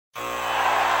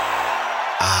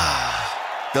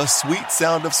The sweet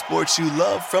sound of sports you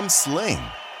love from Sling.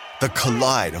 The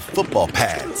collide of football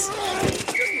pads.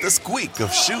 The squeak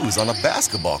of shoes on a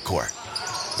basketball court.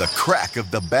 The crack of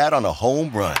the bat on a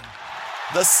home run.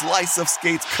 The slice of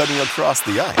skates cutting across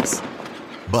the ice.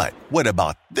 But what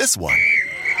about this one?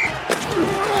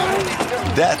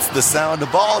 That's the sound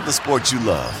of all the sports you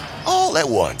love, all at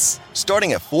once.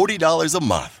 Starting at $40 a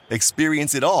month.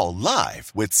 Experience it all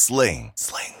live with Sling.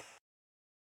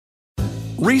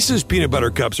 Reese's Peanut Butter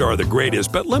Cups are the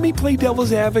greatest, but let me play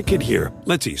devil's advocate here.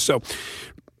 Let's see. So,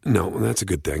 no, that's a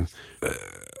good thing.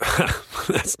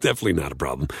 That's definitely not a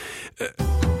problem.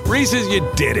 Reese's, you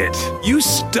did it. You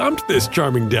stumped this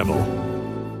charming devil.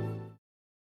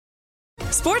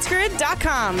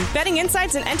 SportsGrid.com. Betting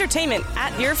insights and entertainment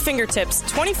at your fingertips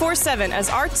 24/7 as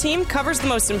our team covers the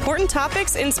most important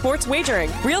topics in sports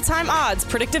wagering. Real-time odds,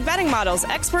 predictive betting models,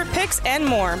 expert picks, and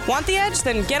more. Want the edge?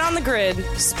 Then get on the grid.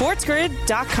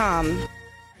 SportsGrid.com.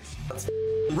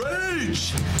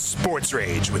 Rage! Sports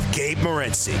Rage with Gabe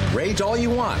Morency. Rage all you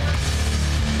want.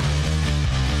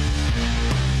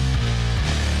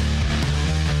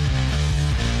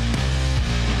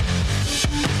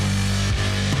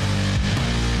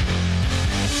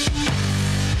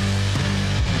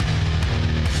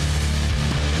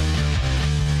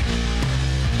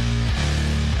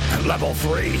 Level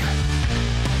 3.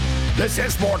 This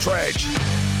is Sports Rage.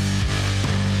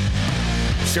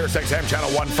 Sirius XM channel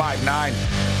 159.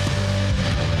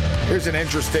 Here's an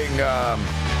interesting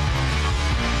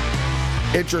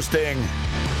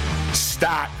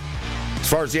stat as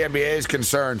far as the NBA is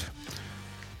concerned.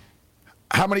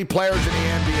 How many players in the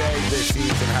NBA this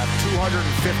season have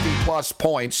 250-plus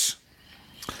points,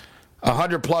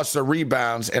 100-plus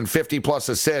rebounds, and 50-plus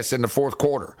assists in the fourth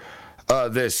quarter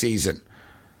this season?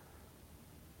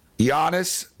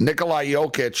 Giannis, Nikola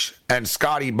Jokic, and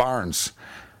Scotty Barnes.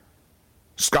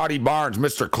 Scotty Barnes,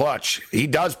 Mr. Clutch. He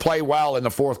does play well in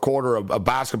the fourth quarter of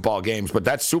basketball games, but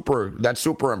that's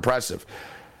super impressive.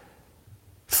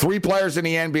 3 players in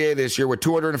the NBA this year with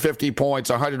 250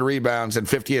 points, 100 rebounds, and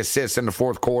 50 assists in the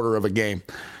fourth quarter of a game.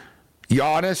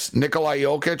 Giannis, Nikola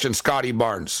Jokic, and Scotty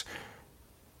Barnes.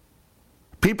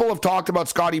 People have talked about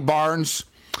Scotty Barnes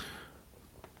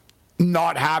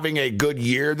not having a good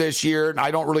year this year, and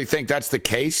I don't really think that's the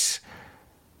case.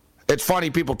 It's funny,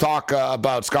 people talk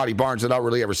about Scotty Barnes and not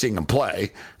really ever seeing him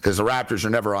play because the Raptors are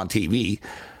never on TV.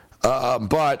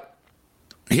 But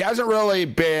he hasn't really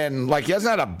been, he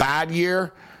hasn't had a bad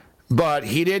year, but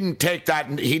he didn't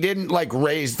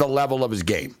raise the level of his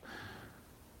game.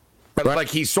 But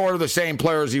he's sort of the same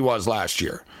player as he was last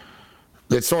year.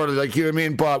 It's sort of you know what I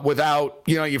mean? But without,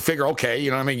 you figure, okay,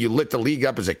 you know what I mean? You lit the league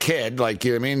up as a kid. You know what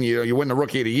I mean? You win the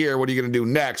Rookie of the Year. What are you going to do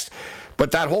next?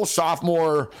 But that whole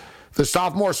sophomore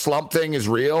slump thing is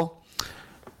real.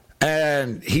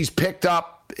 And he's picked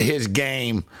up his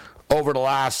game over the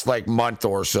last, month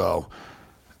or so.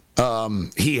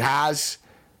 He has.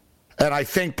 And I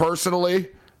think personally,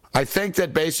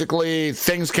 that basically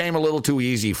things came a little too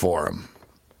easy for him.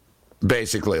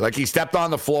 Basically, he stepped on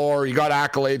the floor. He got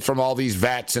accolades from all these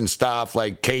vets and stuff,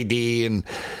 like KD and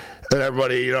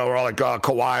everybody. We're all like, oh,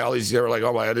 Kawhi. All these, they were like,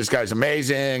 oh my God, this guy's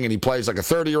amazing, and he plays like a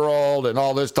 30-year-old and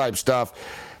all this type stuff.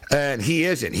 And he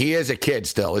isn't. He is a kid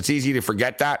still. It's easy to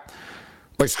forget that.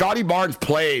 But Scotty Barnes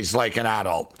plays like an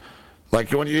adult. You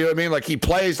know what I mean? He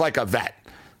plays like a vet.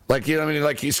 You know what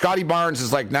I mean? Scotty Barnes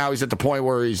is now he's at the point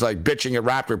where he's bitching at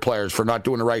Raptor players for not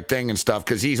doing the right thing and stuff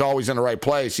because he's always in the right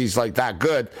place. He's that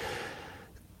good.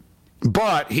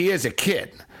 But he is a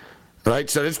kid, right?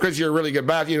 So just because you're a really good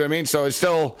basketball, you know what I mean? So it's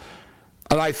still,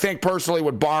 and I think personally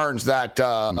with Barnes that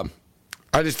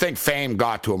I just think fame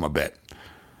got to him a bit.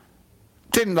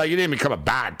 He didn't become a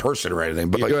bad person or anything,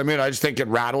 but you know what I mean? I just think it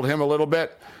rattled him a little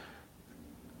bit.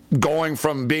 Going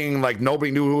from being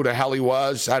nobody knew who the hell he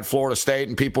was at Florida State,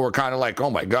 and people were kind of oh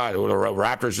my God, the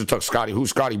Raptors just took who's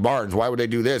Scotty Barnes? Why would they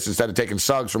do this instead of taking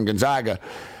Suggs from Gonzaga?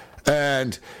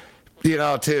 And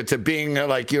to being you know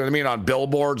what I mean, on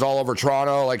billboards all over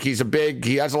Toronto.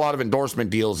 He has a lot of endorsement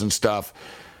deals and stuff.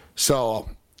 So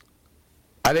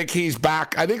I think he's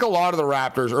back. I think a lot of the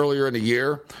Raptors earlier in the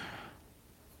year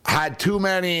had too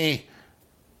many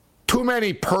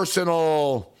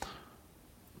personal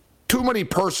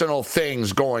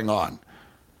things going on.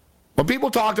 When people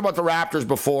talked about the Raptors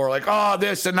before, oh,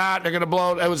 this and that, they're going to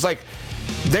blow, it was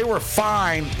they were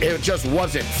fine. It just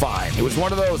wasn't fine. It was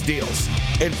one of those deals.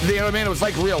 You know what I mean? It was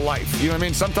like real life. You know what I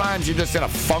mean? Sometimes you're just in a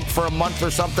funk for a month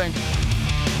or something.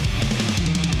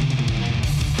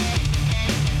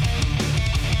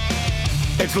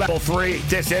 It's level 3.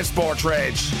 This is Sports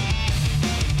Rage.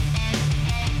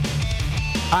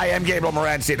 I am Gabriel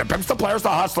Morency. The pimps, the players, the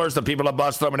hustlers, the people that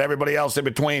bust them, and everybody else in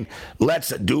between. Let's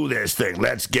do this thing.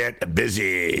 Let's get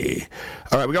busy.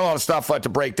 All right, we got a lot of stuff to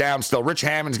break down still. Rich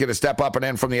Hammond's going to step up and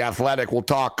in from The Athletic. We'll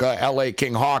talk L.A.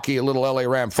 King hockey, a little L.A.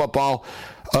 Ram football.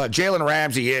 Jalen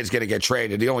Ramsey is going to get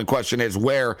traded. The only question is,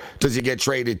 where does he get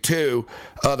traded to?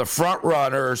 The front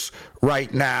runners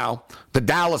right now, the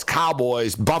Dallas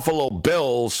Cowboys, Buffalo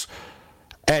Bills,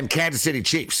 and Kansas City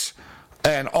Chiefs.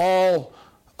 And all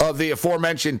of the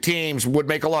aforementioned teams would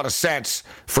make a lot of sense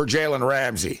for Jalen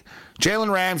Ramsey.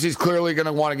 Jalen Ramsey's clearly going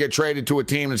to want to get traded to a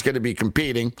team that's going to be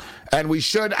competing. And we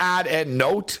should add and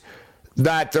note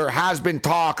that there has been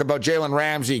talk about Jalen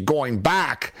Ramsey going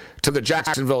back to the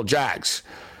Jacksonville Jags.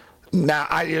 Now,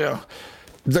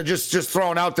 they're just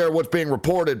throwing out there what's being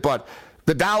reported, but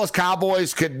the Dallas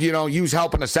Cowboys could, use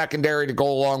help in the secondary to go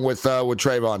along with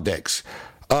Trayvon Diggs.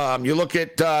 You look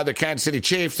at the Kansas City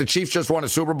Chiefs. The Chiefs just won a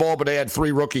Super Bowl, but they had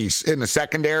 3 rookies in the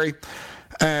secondary.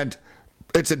 And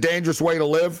it's a dangerous way to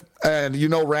live. And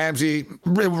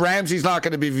Ramsey's not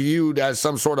going to be viewed as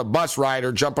some sort of bus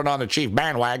rider jumping on the Chief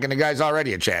bandwagon. The guy's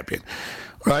already a champion,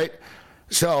 right?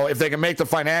 So if they can make the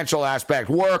financial aspect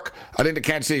work, I think the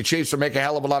Kansas City Chiefs will make a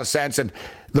hell of a lot of sense. And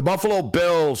the Buffalo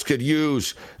Bills could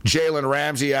use Jalen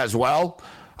Ramsey as well.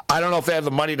 I don't know if they have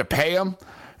the money to pay him.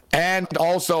 And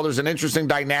also, there's an interesting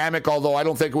dynamic, although I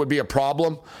don't think it would be a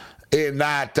problem, in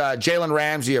that Jalen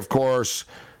Ramsey, of course,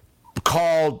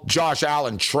 called Josh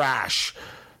Allen trash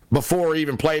before he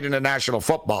even played in the National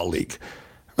Football League.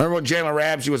 Remember when Jalen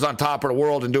Ramsey was on top of the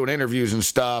world and doing interviews and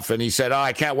stuff, and he said,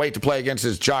 I can't wait to play against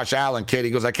this Josh Allen kid.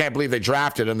 He goes, I can't believe they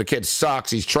drafted him. The kid sucks.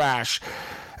 He's trash.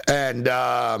 And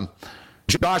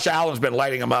Josh Allen's been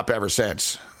lighting him up ever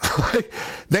since.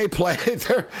 They played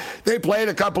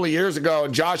a couple of years ago,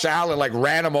 and Josh Allen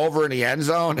ran him over in the end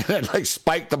zone and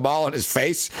spiked the ball in his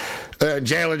face. And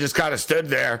Jalen just kind of stood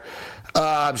there.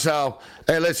 So,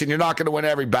 hey, listen, you're not going to win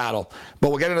every battle. But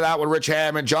we'll get into that with Rich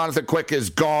Hammond. Jonathan Quick is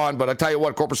gone, but I tell you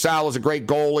what, Corpusalo is a great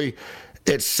goalie.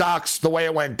 It sucks the way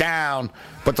it went down,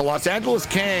 but the Los Angeles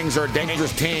Kings are a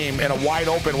dangerous team in a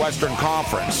wide-open Western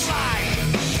Conference.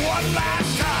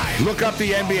 Look up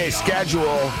the NBA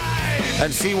schedule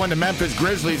and see when the Memphis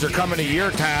Grizzlies are coming to your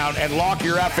town, and lock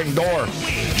your effing door.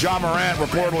 Ja Morant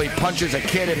reportedly punches a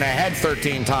kid in the head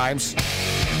 13 times.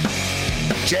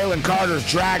 Jalen Carter's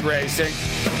drag racing.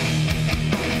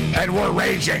 And we're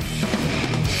raging.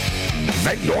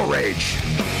 Vent your rage.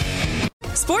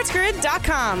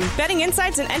 SportsGrid.com. Betting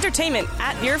insights and entertainment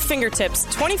at your fingertips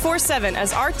 24/7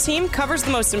 as our team covers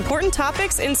the most important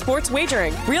topics in sports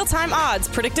wagering. Real-time odds,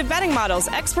 predictive betting models,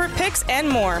 expert picks, and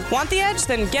more. Want the edge?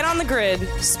 Then get on the grid.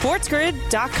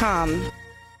 SportsGrid.com.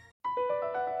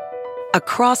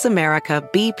 Across America,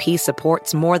 BP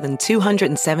supports more than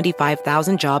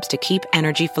 275,000 jobs to keep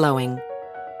energy flowing.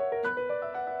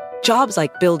 Jobs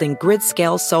like building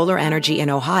grid-scale solar energy in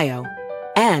Ohio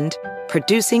and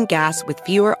producing gas with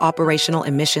fewer operational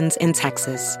emissions in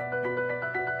Texas.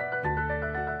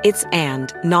 It's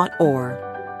and, not or.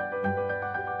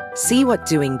 See what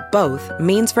doing both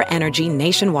means for energy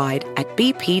nationwide at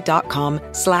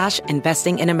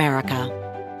bp.com/investing in America.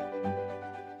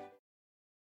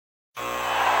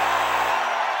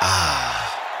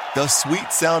 The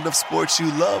sweet sound of sports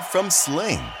you love from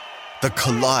Sling. The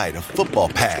collide of football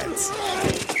pads.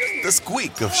 The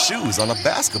squeak of shoes on a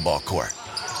basketball court.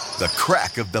 The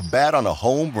crack of the bat on a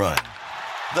home run.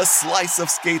 The slice of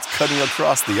skates cutting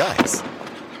across the ice.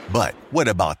 But what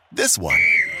about this one?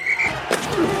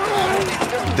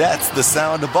 That's the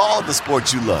sound of all the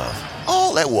sports you love,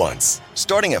 all at once.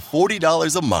 Starting at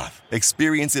 $40 a month.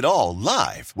 Experience it all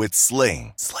live with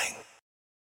Sling.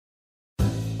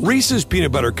 Reese's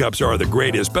Peanut Butter Cups are the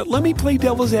greatest, but let me play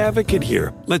devil's advocate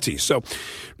here. Let's see. So,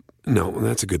 no,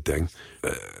 that's a good thing.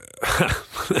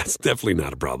 That's definitely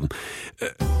not a problem.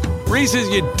 Reese's,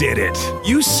 you did it.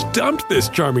 You stumped this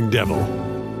charming devil.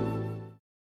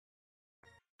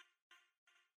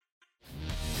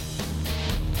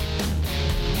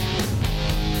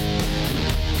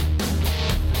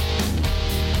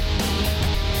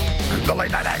 The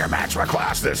late night anger match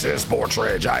class. This is Sports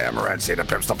Rage. I am Morency. The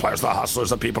pimps, the players, the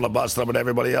hustlers, the people that bust them, and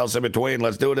everybody else in between.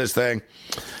 Let's do this thing.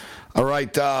 All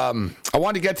right. I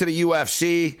wanted to get to the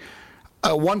UFC.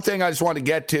 One thing I just want to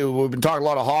get to, we've been talking a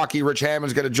lot of hockey. Rich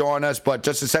Hammond's going to join us, but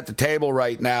just to set the table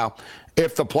right now,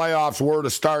 if the playoffs were to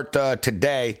start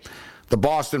today, the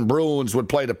Boston Bruins would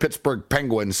play the Pittsburgh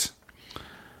Penguins.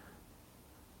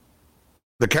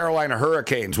 The Carolina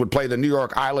Hurricanes would play the New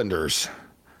York Islanders.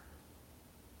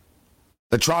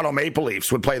 The Toronto Maple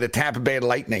Leafs would play the Tampa Bay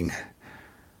Lightning.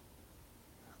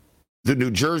 The New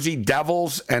Jersey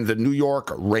Devils and the New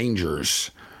York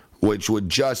Rangers which would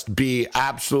just be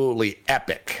absolutely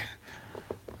epic.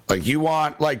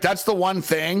 Like that's the one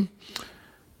thing.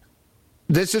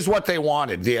 This is what they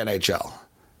wanted, the NHL.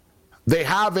 They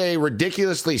have a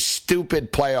ridiculously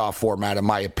stupid playoff format, in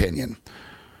my opinion.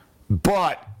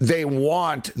 But they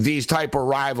want these type of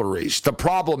rivalries. The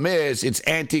problem is it's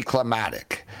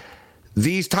anticlimactic.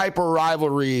 These type of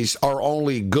rivalries are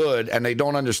only good, and they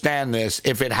don't understand this,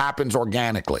 if it happens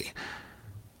organically.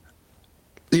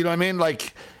 You know what I mean?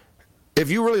 Like, if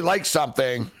you really like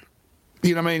something,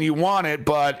 you know what I mean, you want it,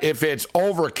 but if it's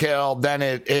overkill, then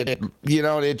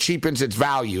it cheapens its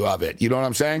value of it. You know what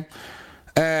I'm saying?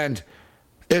 And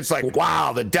it's like,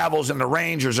 wow, the Devils and the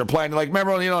Rangers are playing. Like,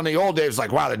 remember, in the old days,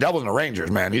 like, wow, the Devils and the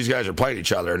Rangers, man, these guys are playing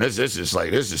each other, and this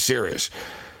is serious.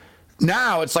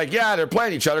 Now it's like, yeah, they're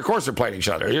playing each other. Of course they're playing each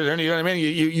other. You know what I mean?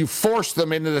 You force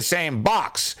them into the same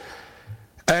box.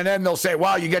 And then they'll say,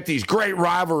 wow, you get these great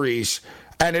rivalries.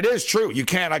 And it is true.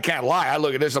 I can't lie. I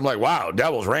look at this, I'm like, wow,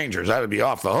 Devils, Rangers, that would be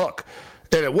off the hook.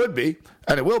 And it would be,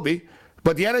 and it will be.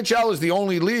 But the NHL is the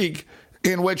only league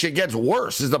in which it gets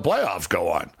worse as the playoffs go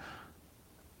on.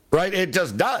 Right? It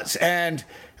just does. And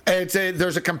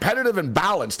there's a competitive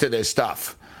imbalance to this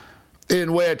stuff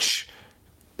in which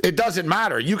it doesn't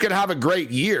matter. You can have a great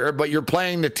year, but you're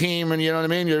playing the team, and you know what I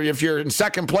mean? If you're in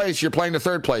second place, you're playing the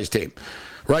third place team.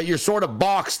 Right? You're sort of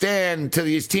boxed in to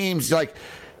these teams. Like,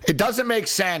 it doesn't make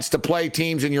sense to play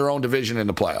teams in your own division in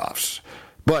the playoffs.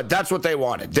 But that's what they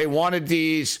wanted. They wanted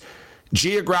these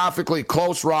geographically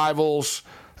close rivals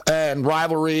and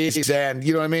rivalries, and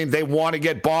you know what I mean? They want to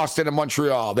get Boston and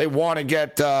Montreal. They want to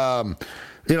get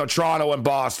Toronto and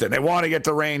Boston. They want to get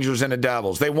the Rangers and the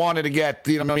Devils. They wanted to get,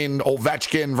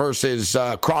 Ovechkin versus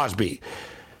Crosby.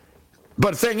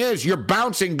 But the thing is, you're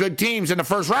bouncing good teams in the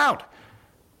first round.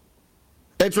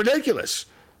 It's ridiculous.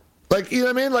 Like, you know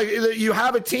what I mean? Like, you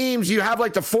have you have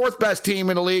like the fourth best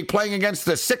team in the league playing against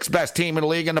the sixth best team in the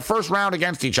league in the first round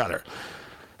against each other.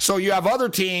 So you have other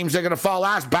teams that are going to fall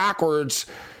ass backwards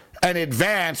and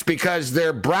advance because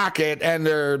their bracket and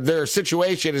their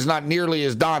situation is not nearly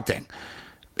as daunting.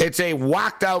 It's a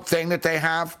whacked out thing that they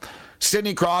have.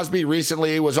 Sidney Crosby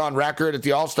recently was on record at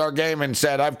the All-Star game and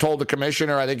said, I've told the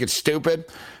commissioner I think it's stupid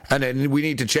and then we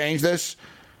need to change this.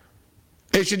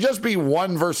 It should just be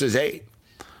 1 versus 8.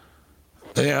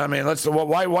 Yeah, I mean,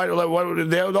 why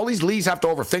all these leagues have to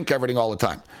overthink everything all the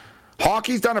time.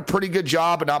 Hockey's done a pretty good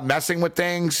job of not messing with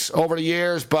things over the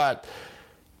years, but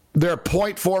their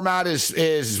point format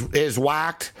is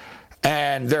whacked,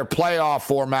 and their playoff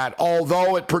format,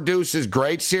 although it produces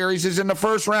great series in the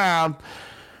first round,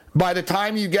 by the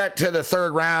time you get to the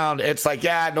third round, it's like,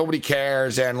 yeah, nobody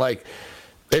cares, and like,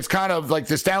 it's kind of like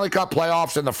the Stanley Cup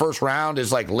playoffs in the first round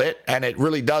is like lit, and it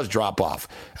really does drop off.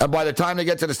 And by the time they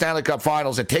get to the Stanley Cup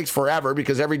finals, it takes forever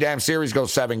because every damn series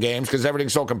goes 7 games because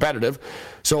everything's so competitive.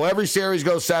 So every series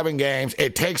goes 7 games.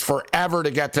 It takes forever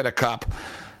to get to the Cup.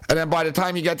 And then by the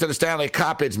time you get to the Stanley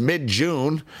Cup, it's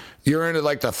mid-June. You're into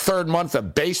like the 3rd month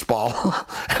of baseball.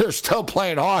 They're still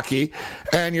playing hockey.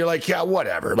 And you're like, yeah,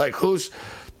 whatever. Like, who's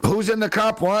in the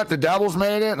Cup? What? The Devils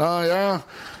made it? Oh, yeah.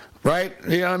 Right?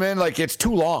 You know what I mean? Like, it's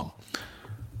too long.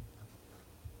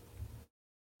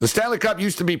 The Stanley Cup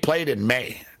used to be played in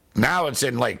May. Now it's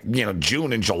in, like,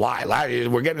 June and July.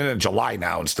 We're getting into July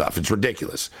now and stuff. It's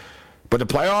ridiculous. But the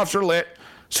playoffs are lit.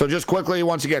 So just quickly,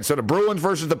 once again, so the Bruins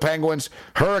versus the Penguins,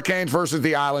 Hurricanes versus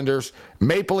the Islanders,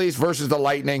 Maple Leafs versus the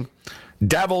Lightning,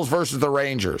 Devils versus the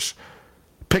Rangers.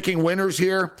 Picking winners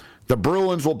here, the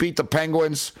Bruins will beat the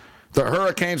Penguins. The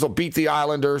Hurricanes will beat the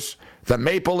Islanders. The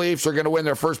Maple Leafs are going to win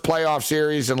their first playoff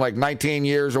series in like 19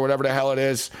 years or whatever the hell it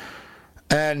is.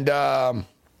 And the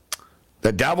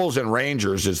Devils and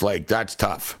Rangers is like, that's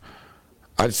tough.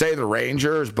 I'd say the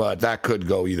Rangers, but that could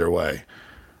go either way.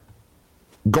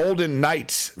 Golden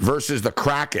Knights versus the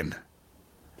Kraken.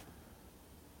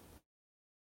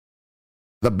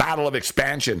 The battle of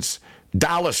expansions.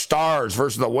 Dallas Stars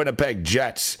versus the Winnipeg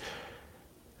Jets.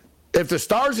 If the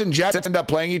Stars and Jets end up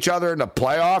playing each other in the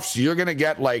playoffs, you're going to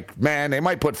get like, man, they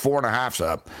might put 4.5s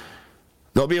up.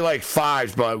 They'll be like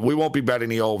 5s, but we won't be betting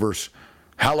the overs.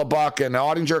 Hellebuck and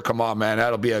Ottinger, come on, man.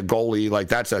 That'll be a goalie. Like,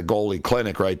 that's a goalie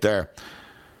clinic right there.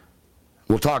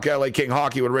 We'll talk LA King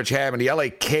hockey with Rich Hammond. The LA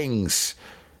Kings,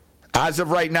 as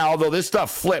of right now, although this stuff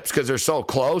flips because they're so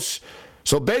close.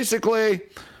 So basically,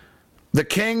 the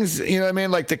Kings, you know what I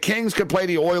mean? Like, the Kings could play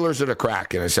the Oilers or the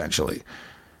Kraken, essentially.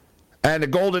 And the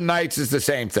Golden Knights is the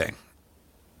same thing.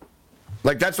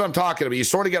 Like, that's what I'm talking about. You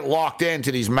sort of get locked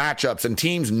into these matchups, and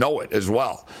teams know it as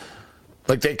well.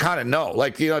 Like, they kind of know.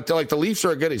 Like, like the Leafs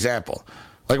are a good example.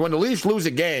 Like, when the Leafs lose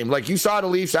a game, like you saw the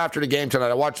Leafs after the game tonight.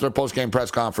 I watched their post-game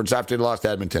press conference after they lost to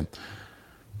Edmonton.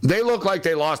 They look like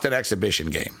they lost an exhibition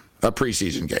game, a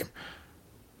preseason game.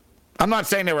 I'm not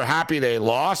saying they were happy they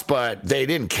lost, but they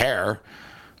didn't care,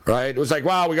 right? It was like,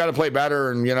 wow, we got to play better,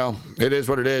 and, it is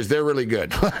what it is. They're really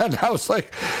good. And I was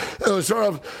like, it was sort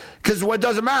of, because what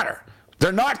doesn't matter?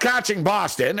 They're not catching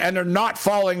Boston, and they're not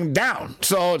falling down.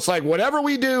 So it's like, whatever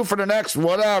we do for the next,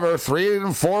 3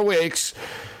 and 4 weeks,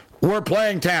 we're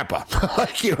playing Tampa.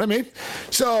 You know what I mean?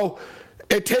 So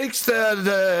it takes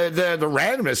the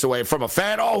randomness away from a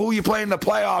fan. Oh, who you playing in the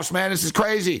playoffs, man? This is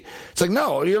crazy. It's like,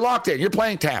 no, you're locked in. You're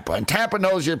playing Tampa, and Tampa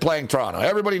knows you're playing Toronto.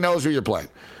 Everybody knows who you're playing.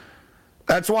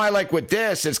 That's why, like with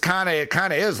this, it kind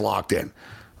of is locked in.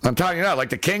 I'm telling you now, like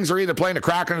the Kings are either playing the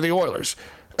Kraken or the Oilers,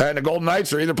 and the Golden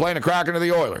Knights are either playing the Kraken or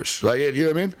the Oilers. Like, you know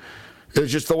what I mean?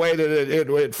 It's just the way that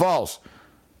it falls.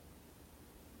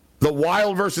 The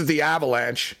Wild versus the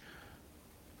Avalanche.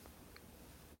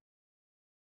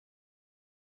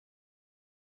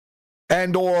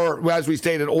 And or, as we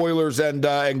stated, Oilers and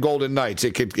Golden Knights.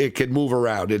 It could move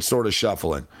around. It's sort of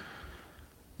shuffling.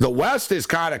 The West is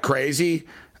kind of crazy.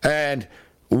 And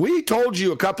we told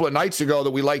you a couple of nights ago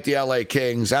that we liked the LA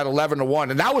Kings at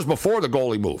 11-1. And that was before the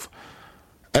goalie move.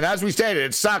 And as we stated,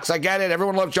 it sucks. I get it.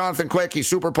 Everyone loves Jonathan Quick. He's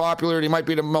super popular. And he might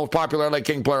be the most popular LA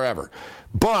King player ever.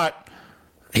 But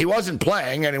he wasn't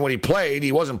playing. And when he played,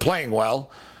 he wasn't playing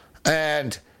well.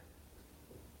 And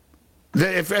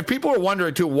if people are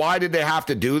wondering, too, why did they have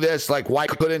to do this? Like, why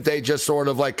couldn't they just sort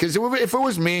of like, because if it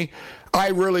was me, I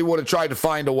really would have tried to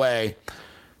find a way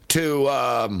to,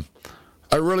 I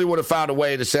really would have found a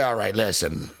way to say, all right,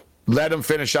 listen, let him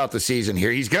finish out the season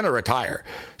here. He's going to retire.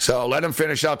 So let him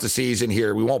finish out the season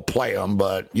here. We won't play him,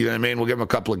 but you know what I mean? We'll give him a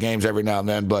couple of games every now and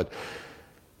then, but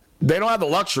they don't have the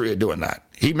luxury of doing that.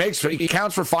 He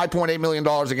counts for $5.8 million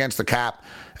against the cap.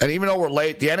 And even though we're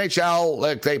late, the NHL,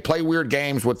 like, they play weird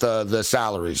games with the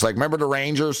salaries. Like, remember the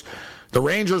Rangers? The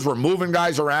Rangers were moving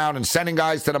guys around and sending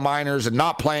guys to the minors and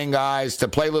not playing guys to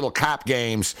play little cap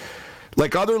games.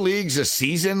 Like other leagues this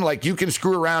season, like you can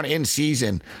screw around in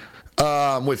season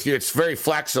with you. It's very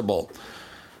flexible.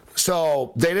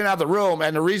 So they didn't have the room.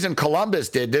 And the reason Columbus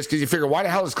did this, because you figure, why the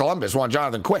hell does Columbus want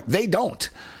Jonathan Quick? They don't.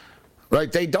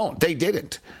 Right? They don't. They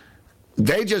didn't.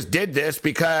 They just did this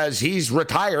because he's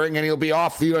retiring and he'll be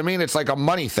off. You know what I mean? It's like a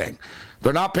money thing.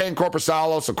 They're not paying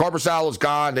Korpisalo, so Korpisalo's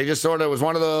gone. They just sort of, it was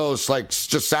one of those like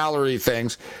just salary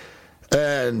things.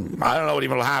 And I don't know what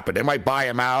even will happen. They might buy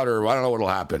him out, or I don't know what will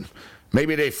happen.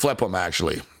 Maybe they flip him,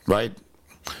 actually, right?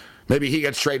 Maybe he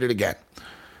gets traded again.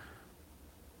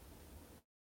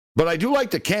 But I do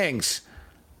like the Kings.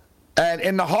 And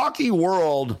in the hockey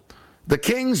world, the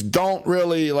Kings don't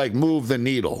really, like, move the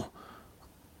needle.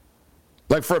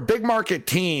 Like, for a big market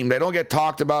team, they don't get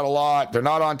talked about a lot. They're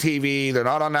not on TV. They're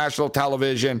not on national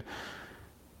television.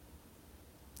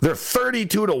 They're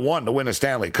 32-1 to win a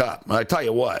Stanley Cup. And I tell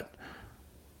you what,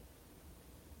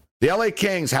 the LA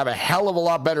Kings have a hell of a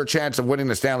lot better chance of winning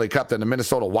the Stanley Cup than the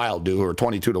Minnesota Wild do, who are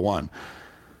 22-1.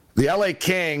 The LA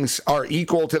Kings are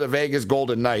equal to the Vegas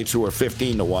Golden Knights, who are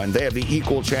 15-1. They have the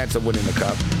equal chance of winning the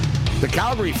Cup. The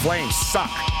Calgary Flames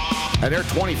suck, and they're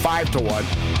 25-1.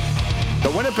 The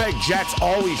Winnipeg Jets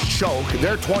always choke.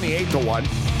 They're 28-1.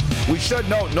 We should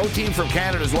note, no team from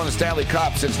Canada has won the Stanley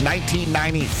Cup since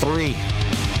 1993.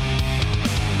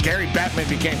 Gary Bettman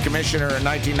became commissioner in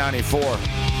 1994.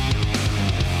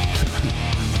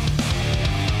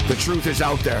 The truth is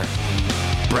out there.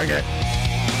 Bring it.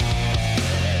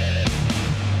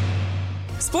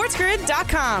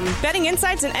 SportsGrid.com. Betting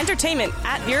insights and entertainment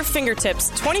at your fingertips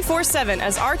 24/7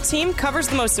 as our team covers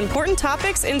the most important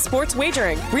topics in sports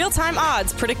wagering. Real-time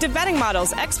odds, predictive betting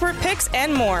models, expert picks,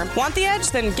 and more. Want the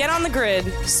edge? Then get on the grid.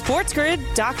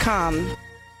 SportsGrid.com.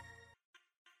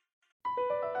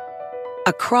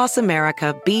 Across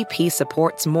America, BP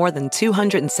supports more than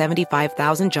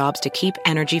 275,000 jobs to keep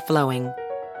energy flowing.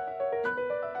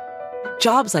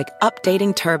 Jobs like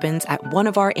updating turbines at one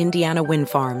of our Indiana wind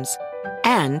farms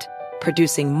and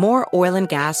producing more oil and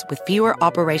gas with fewer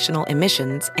operational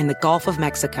emissions in the Gulf of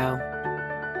Mexico.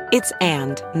 It's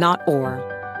and, not or.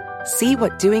 See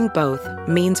what doing both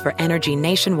means for energy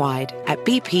nationwide at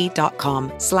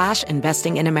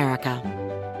bp.com/investing in America.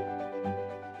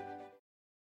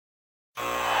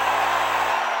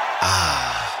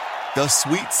 The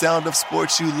sweet sound of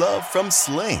sports you love from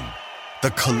Sling. The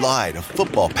collide of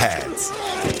football pads.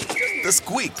 The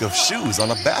squeak of shoes on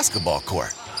a basketball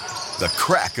court. The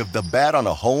crack of the bat on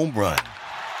a home run.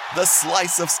 The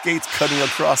slice of skates cutting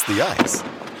across the ice.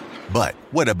 But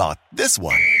what about this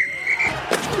one?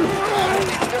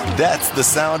 That's the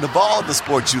sound of all the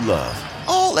sports you love,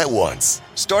 all at once.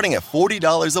 Starting at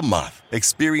 $40 a month.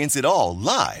 Experience it all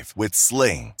live with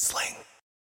Sling.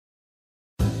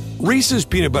 Reese's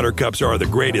peanut butter cups are the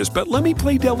greatest, but let me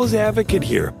play devil's advocate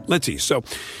here. Let's see. So,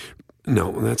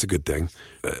 no, that's a good thing.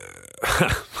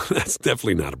 That's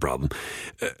definitely not a problem.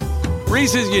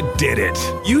 Reese's, you did it.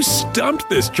 You stumped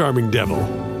this charming devil.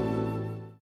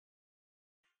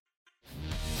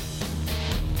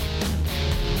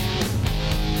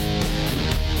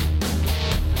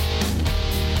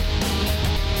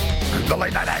 The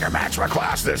late night anger match my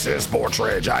class. This is Sports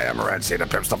Rage. I am Morency, the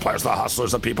pimps, the players, the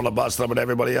hustlers, the people that bust them, and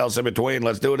everybody else in between.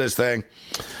 Let's do this thing.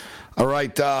 All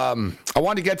right. I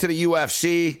wanted to get to the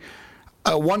UFC.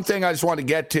 One thing I just wanted to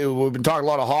get to, we've been talking a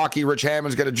lot of hockey. Rich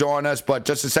Hammond's going to join us, but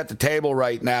just to set the table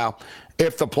right now,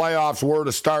 if the playoffs were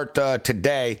to start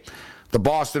today, the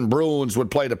Boston Bruins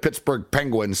would play the Pittsburgh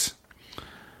Penguins.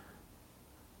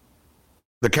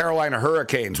 The Carolina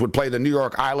Hurricanes would play the New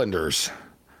York Islanders.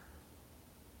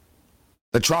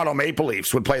 The Toronto Maple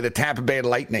Leafs would play the Tampa Bay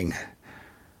Lightning.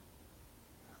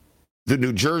 The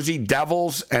New Jersey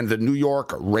Devils and the New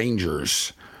York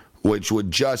Rangers, which would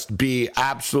just be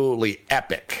absolutely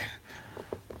epic.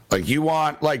 That's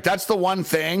the one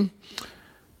thing.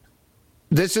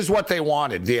 This is what they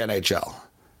wanted, the NHL.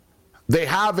 They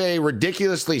have a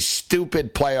ridiculously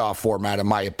stupid playoff format, in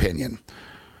my opinion.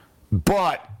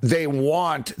 But they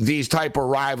want these type of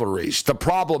rivalries. The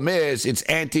problem is it's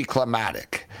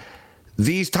anticlimactic.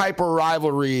 These type of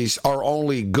rivalries are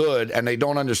only good, and they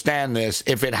don't understand this,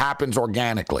 if it happens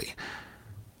organically.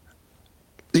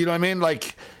 You know what I mean?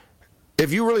 Like,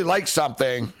 if you really like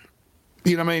something,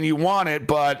 you know what I mean, you want it,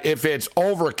 but if it's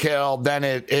overkill, then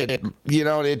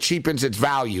it cheapens its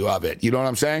value of it. You know what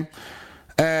I'm saying?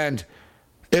 And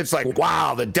it's like,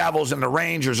 wow, the Devils and the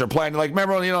Rangers are playing. Like,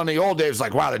 remember, in the old days,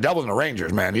 like, wow, the Devils and the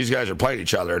Rangers, man, these guys are playing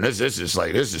each other, and this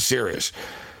is serious.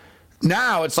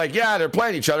 Now it's like, yeah, they're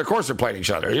playing each other. Of course they're playing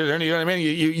each other. You know what I mean?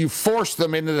 You force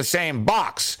them into the same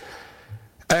box.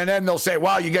 And then they'll say,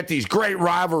 wow, you get these great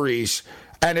rivalries.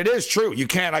 And it is true.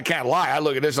 I can't lie. I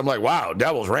look at this, I'm like, wow,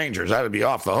 Devils, Rangers, that would be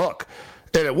off the hook.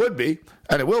 And it would be,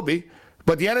 and it will be.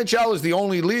 But the NHL is the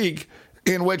only league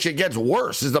in which it gets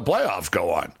worse as the playoffs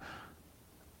go on.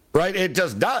 Right? It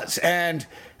just does. And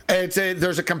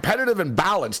there's a competitive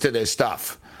imbalance to this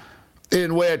stuff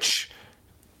in which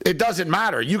it doesn't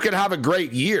matter. You can have a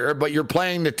great year, but you're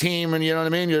playing the team, and you know what I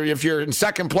mean? If you're in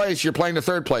second place, you're playing the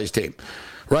third place team,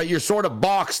 right? You're sort of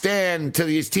boxed in to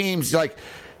these teams. Like,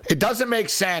 it doesn't make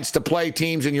sense to play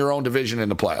teams in your own division in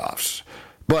the playoffs.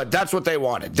 But that's what they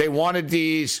wanted. They wanted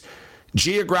these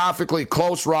geographically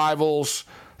close rivals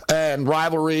and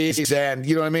rivalries, and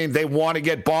you know what I mean? They want to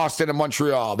get Boston and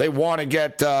Montreal. They want to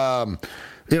get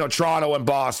Toronto and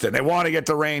Boston. They want to get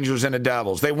the Rangers and the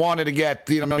Devils. They wanted to get,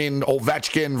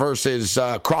 Ovechkin versus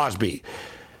Crosby.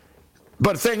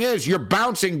 But the thing is, you're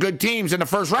bouncing good teams in the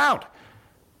first round.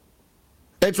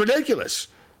 It's ridiculous.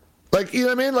 Like, you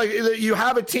know what I mean? Like, you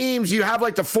have you have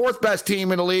like the fourth best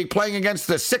team in the league playing against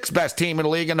the sixth best team in the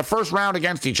league in the first round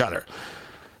against each other.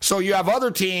 So you have other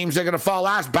teams that are going to fall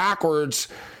ass backwards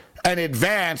and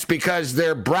advance because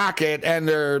their bracket and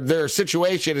their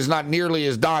situation is not nearly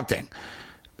as daunting.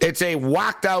 It's a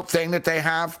whacked out thing that they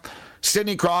have.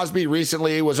 Sidney Crosby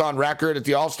recently was on record at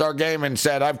the All-Star game and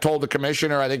said, I've told the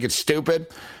commissioner I think it's stupid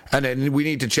and then we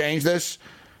need to change this.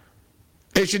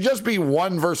 It should just be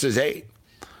 1 versus 8.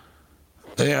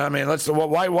 Yeah, I mean,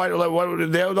 why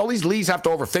all these leagues have to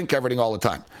overthink everything all the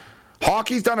time.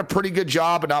 Hockey's done a pretty good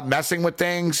job of not messing with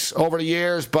things over the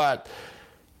years, but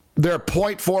their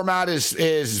point format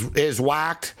is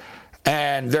whacked.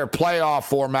 And their playoff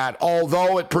format,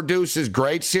 although it produces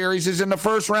great series in the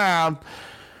first round,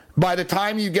 by the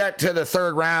time you get to the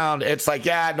third round, it's like,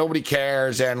 yeah, nobody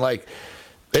cares. And like,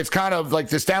 it's kind of like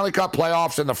the Stanley Cup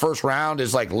playoffs in the first round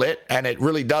is like lit, and it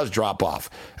really does drop off.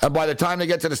 And by the time they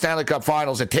get to the Stanley Cup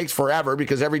finals, it takes forever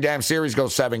because every damn series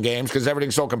goes 7 games because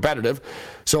everything's so competitive.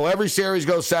 So every series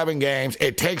goes 7 games.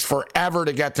 It takes forever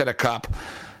to get to the Cup.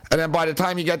 And then by the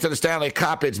time you get to the Stanley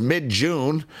Cup, it's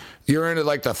mid-June. You're into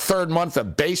like the third month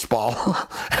of baseball.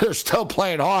 They're still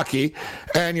playing hockey.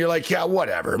 And you're like, yeah,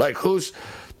 whatever. Like, who's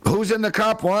in the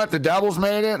Cup? What? The Devils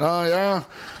made it? Oh, yeah.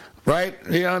 Right?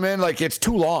 You know what I mean? Like, it's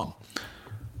too long.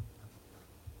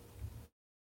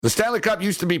 The Stanley Cup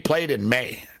used to be played in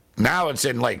May. Now it's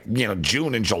in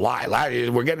June and July.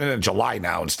 We're getting into July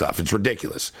now and stuff. It's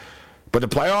ridiculous. But the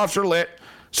playoffs are lit.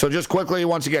 So just quickly,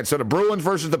 once again, so the Bruins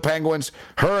versus the Penguins,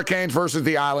 Hurricanes versus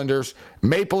the Islanders,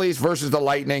 Maple Leafs versus the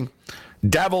Lightning,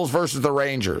 Devils versus the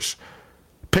Rangers.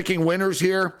 Picking winners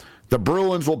here, the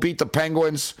Bruins will beat the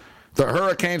Penguins, the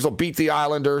Hurricanes will beat the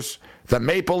Islanders, the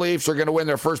Maple Leafs are going to win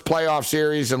their first playoff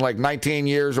series in like 19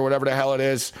 years or whatever the hell it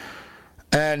is,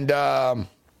 and the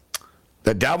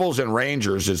Devils and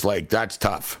Rangers is like, that's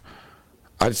tough.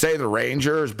 I'd say the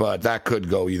Rangers, but that could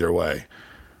go either way.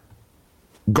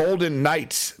 Golden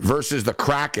Knights versus the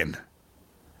Kraken.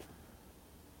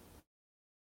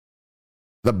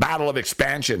 The battle of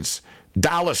expansions.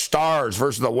 Dallas Stars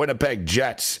versus the Winnipeg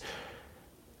Jets.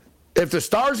 If the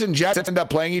Stars and Jets end up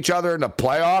playing each other in the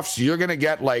playoffs, you're going to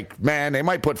get they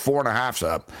might put 4.5s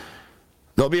up.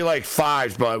 They'll be like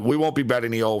 5s, but we won't be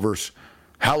betting the overs.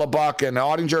 Hellebuck and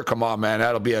Ottinger, come on, man.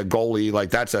 That'll be a goalie.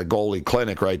 That's a goalie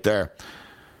clinic right there.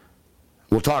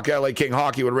 We'll talk LA King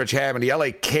hockey with Rich Hammond. The LA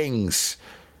Kings,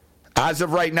 as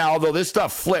of right now, although this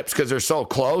stuff flips because they're so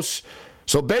close.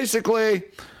 So basically,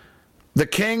 the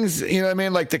Kings, you know what I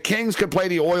mean? The Kings could play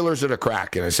the Oilers or the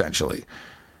Kraken, essentially.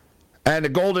 And the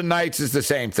Golden Knights is the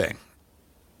same thing.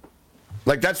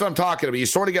 That's what I'm talking about. You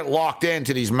sort of get locked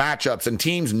into these matchups, and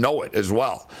teams know it as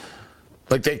well.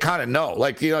 They kind of know.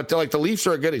 The Leafs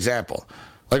are a good example.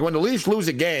 When the Leafs lose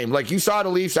a game, you saw the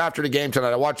Leafs after the game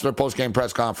tonight. I watched their post-game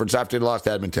press conference after they lost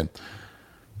to Edmonton.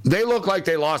 They look like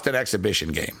they lost an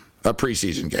exhibition game, a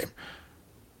preseason game.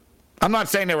 I'm not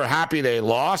saying they were happy they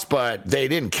lost, but they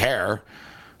didn't care,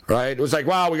 right? It was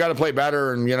wow, we got to play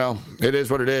better, and, it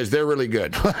is what it is. They're really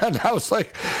good. And I was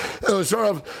it was sort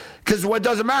of, because what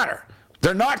doesn't matter?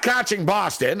 They're not catching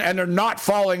Boston, and they're not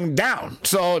falling down.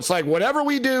 So it's whatever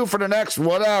we do for the next,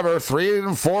 3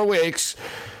 and 4 weeks,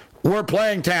 we're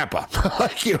playing Tampa.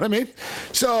 You know what I mean?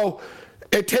 So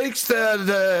it takes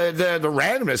the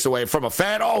randomness away from a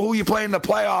fan. Oh, who you playing in the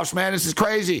playoffs, man? This is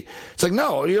crazy. It's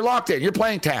no, you're locked in. You're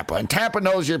playing Tampa, and Tampa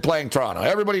knows you're playing Toronto.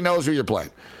 Everybody knows who you're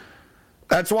playing.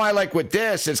 That's why, with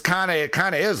this, it kind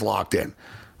of is locked in.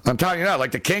 I'm telling you now,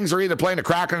 the Kings are either playing the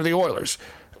Kraken or the Oilers.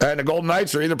 And the Golden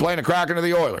Knights are either playing the Kraken or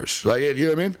the Oilers. You know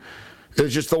what I mean?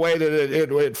 It's just the way that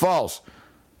it falls.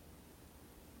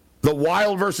 The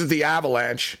Wild versus the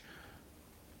Avalanche.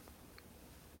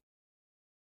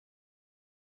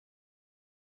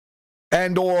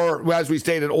 And or, as we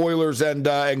stated, Oilers and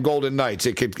Golden Knights.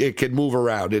 It could move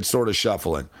around. It's sort of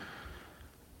shuffling.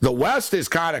 The West is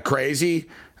kind of crazy.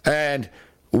 And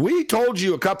we told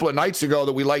you a couple of nights ago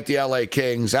that we liked the LA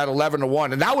Kings at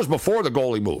 11-1. And that was before the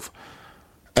goalie move.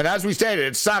 And as we stated,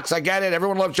 it sucks. I get it.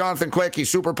 Everyone loves Jonathan Quick. He's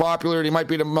super popular, and he might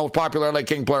be the most popular LA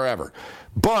King player ever.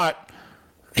 But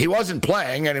he wasn't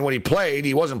playing, and when he played,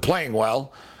 he wasn't playing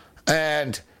well.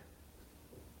 And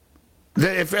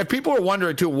if people are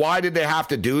wondering, too, why did they have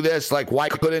to do this? Why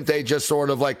couldn't they just sort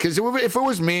of because if it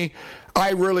was me,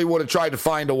 I really would have tried to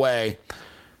find a way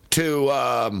to,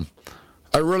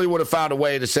 I really would have found a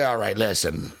way to say, all right,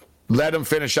 listen, let him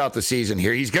finish out the season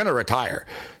here. He's going to retire.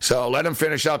 So let him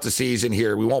finish out the season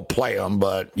here. We won't play him,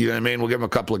 but you know what I mean? We'll give him a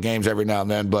couple of games every now and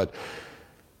then. But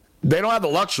they don't have the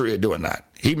luxury of doing that.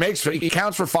 He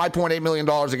counts for $5.8 million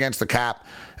against the cap.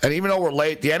 And even though we're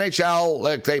late, the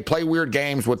NHL, they play weird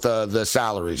games with the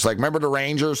salaries. Remember the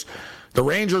Rangers? The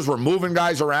Rangers were moving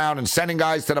guys around and sending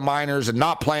guys to the minors and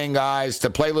not playing guys to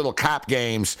play little cap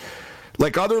games.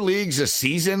 Other leagues this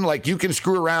season, you can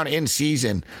screw around in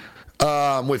season.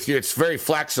 With you, it's very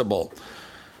flexible.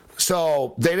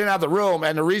 So they didn't have the room,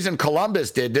 and the reason Columbus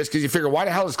did this, because you figure, why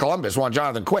the hell does Columbus want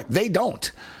Jonathan Quick? They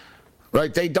don't,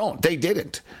 right? They don't. They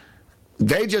didn't.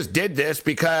 They just did this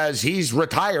because he's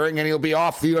retiring and he'll be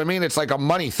off. You know what I mean? It's like a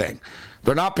money thing.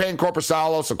 They're not paying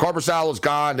Korpisalo, so Korpisalo's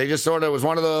gone. They just sort of, it was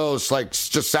one of those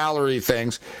just salary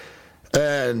things,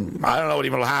 and I don't know what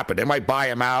even will happen. They might buy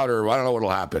him out, or I don't know what will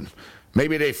happen.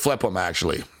 Maybe they flip him,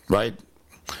 actually, right?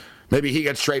 Maybe he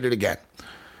gets traded again.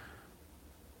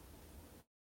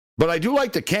 But I do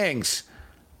like the Kings.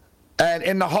 And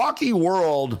in the hockey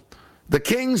world, the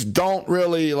Kings don't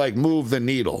really move the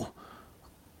needle.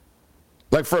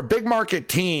 For a big market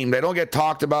team, they don't get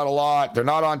talked about a lot. They're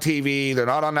not on TV. They're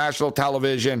not on national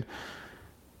television.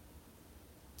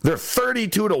 They're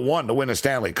 32-1 to win a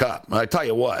Stanley Cup. I tell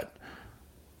you what.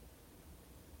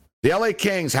 The LA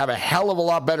Kings have a hell of a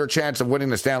lot better chance of winning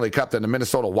the Stanley Cup than the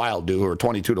Minnesota Wild do, who are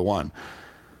 22-1.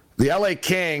 The LA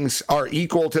Kings are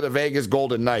equal to the Vegas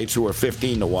Golden Knights, who are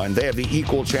 15-1. They have the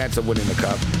equal chance of winning the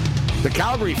Cup. The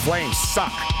Calgary Flames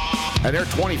suck, and they're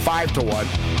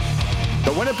 25-1.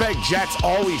 The Winnipeg Jets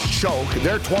always choke.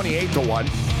 They're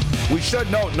 28-1. We should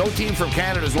note, no team from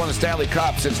Canada has won the Stanley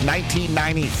Cup since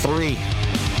 1993.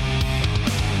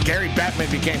 Gary Bettman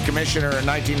became commissioner in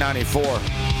 1994.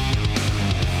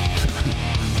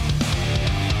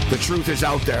 The truth is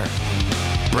out there.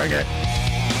 Bring it.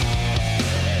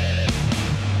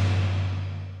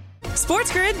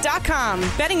 SportsGrid.com.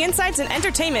 Betting insights and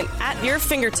entertainment at your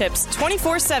fingertips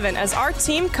 24/7 as our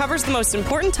team covers the most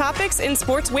important topics in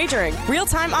sports wagering.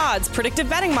 Real-time odds, predictive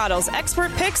betting models,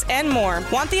 expert picks, and more.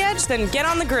 Want the edge? Then get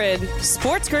on the grid.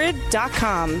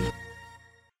 SportsGrid.com.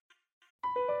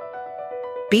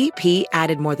 BP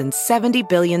added more than $70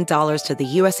 billion to the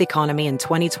U.S. economy in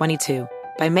 2022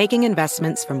 by making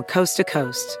investments from coast to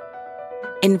coast.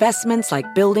 Investments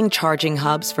like building charging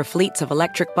hubs for fleets of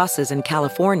electric buses in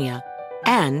California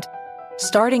and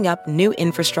starting up new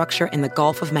infrastructure in the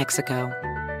Gulf of Mexico.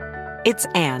 It's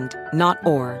and, not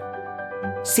or.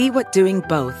 See what doing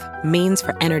both means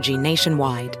for energy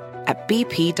nationwide at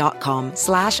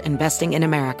bp.com/investing in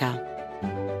America.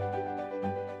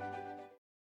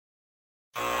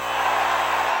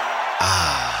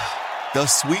 The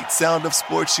sweet sound of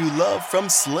sports you love from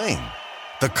Sling.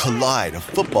 The collide of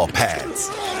football pads.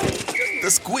 The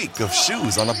squeak of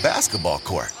shoes on a basketball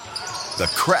court.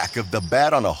 The crack of the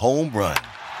bat on a home run.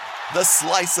 The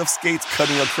slice of skates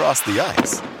cutting across the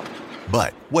ice.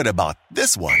 But what about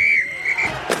this one?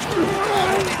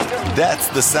 That's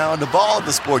the sound of all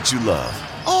the sports you love,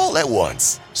 all at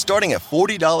once. Starting at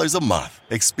 $40 a month.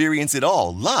 Experience it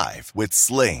all live with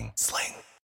Sling.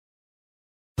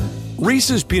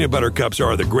 Reese's Peanut Butter Cups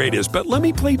are the greatest, but let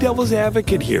me play devil's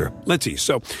advocate here. Let's see.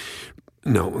 So,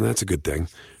 no, that's a good thing.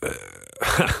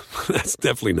 That's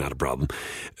definitely not a problem.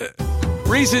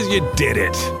 Reese's, you did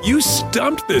it. You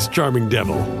stumped this charming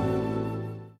devil.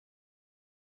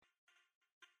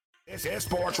 This is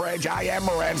Sports Rage. I am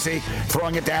Morency,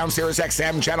 throwing it down Sirius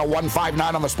XM, channel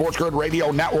 159 on the Sports Grid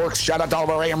Radio Networks. Shout out to all of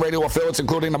our AM radio affiliates,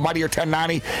 including the mightier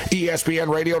 1090, ESPN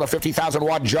Radio, the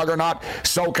 50,000-watt juggernaut,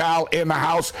 SoCal in the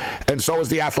house, and so is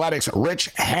the Athletics. Rich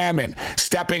Hammond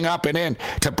stepping up and in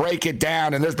to break it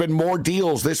down, and there's been more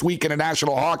deals this week in the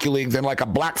National Hockey League than like a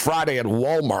Black Friday at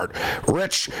Walmart.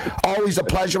 Rich, always a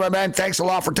pleasure, my man. Thanks a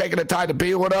lot for taking the time to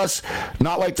be with us.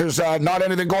 Not like there's not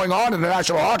anything going on in the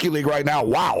National Hockey League right now.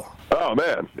 Wow. Oh,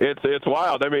 man, it's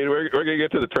wild. I mean, we're going to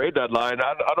get to the trade deadline.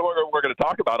 I don't know what we're going to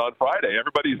talk about on Friday.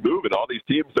 Everybody's moving. All these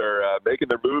teams are making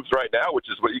their moves right now, which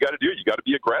is what you got to do. You got to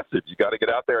be aggressive. You got to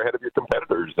get out there ahead of your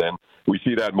competitors, and we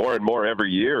see that more and more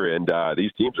every year, and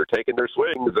these teams are taking their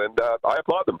swings, and I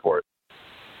applaud them for it.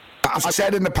 I've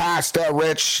said in the past,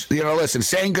 Rich, listen,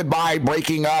 saying goodbye,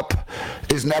 breaking up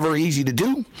is never easy to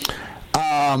do.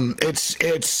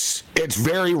 It's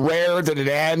very rare that it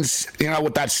ends,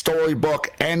 with that storybook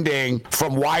ending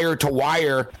from wire to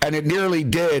wire, and it nearly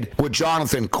did with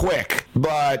Jonathan Quick.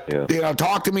 But,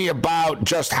 talk to me about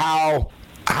just how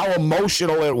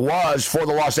emotional it was for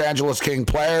the Los Angeles King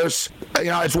players.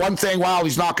 It's one thing,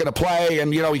 he's not going to play,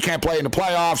 and, he can't play in the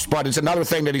playoffs, but it's another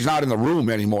thing that he's not in the room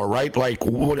anymore, right? Like,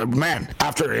 man,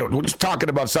 we're just talking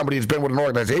about somebody who's been with an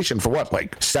organization for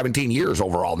 17 years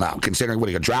overall now, considering when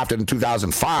he got drafted in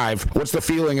 2005. What's the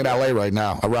feeling in LA right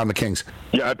now around the Kings?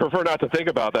 Yeah, I'd prefer not to think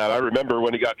about that. I remember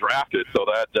when he got drafted, so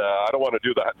that I don't want to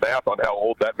do that math on how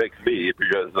old that makes me,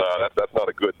 because that's not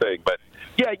a good thing. But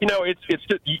yeah, it's just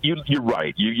you're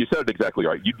right. You said it exactly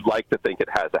right. You'd like to think it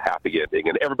has a happy ending,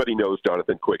 and everybody knows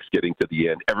Jonathan Quick's getting to the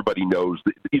end. Everybody knows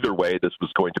that either way this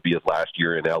was going to be his last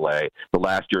year in L.A., the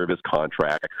last year of his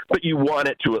contract. But you want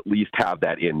it to at least have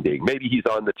that ending. Maybe he's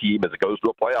on the team as it goes to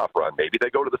a playoff run. Maybe they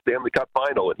go to the Stanley Cup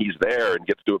final and he's there and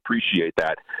gets to appreciate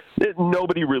that.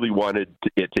 Nobody really wanted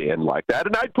it to end like that,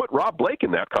 and I'd put Rob Blake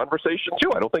in that conversation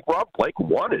too. I don't think Rob Blake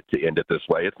wanted to end it this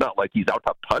way. It's not like he's out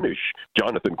to punish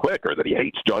Jonathan Quick or that he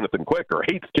hates Jonathan Quick or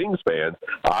hates Kings fans.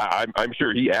 I'm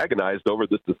sure he agonized over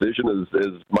this decision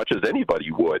as much as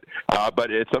anybody would.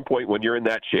 But at some point when you're in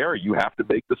that chair, you have to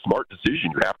make the smart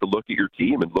decision. You have to look at your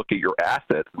team and look at your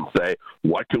assets and say,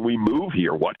 what can we move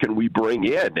here? What can we bring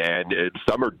in? And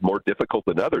some are more difficult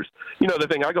than others. The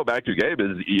thing I go back to, Gabe,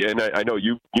 is, and I know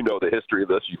you know the history of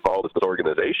this, you follow this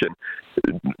organization.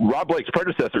 Rob Blake's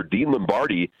predecessor, Dean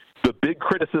Lombardi, the big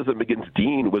criticism against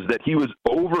Dean was that he was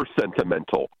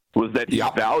over-sentimental, was that he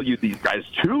valued these guys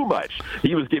too much.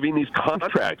 He was giving these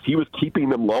contracts. He was keeping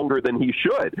them longer than he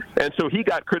should. And so he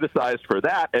got criticized for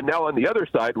that. And now on the other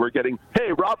side, we're getting,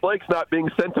 hey, Rob Blake's not being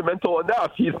sentimental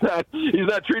enough. He's not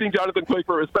treating Jonathan Quick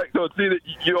with respect. So see that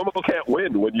you almost can't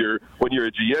win when you're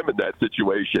a GM in that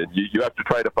situation. You have to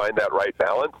try to find that right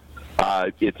balance.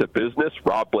 It's a business.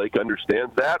 Rob Blake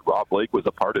understands that. Rob Blake was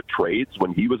a part of trades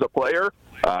when he was a player.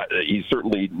 He's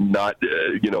certainly not,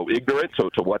 ignorant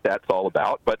to what that's all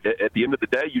about. But at the end of the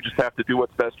day, you just have to do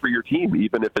what's best for your team,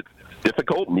 even if it's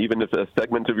difficult and even if a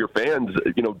segment of your fans,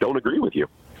 don't agree with you.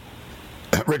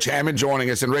 Rich Hammond joining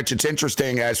us. And, Rich, it's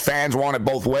interesting, as fans want it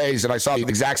both ways, and I saw the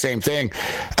exact same thing,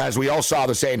 as we all saw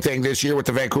the same thing this year with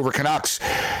the Vancouver Canucks.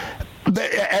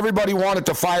 everybody wanted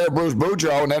to fire Bruce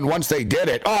Boudreau, and then once they did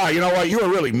it, you know what? You were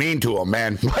really mean to him,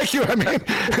 man. Like, you know what I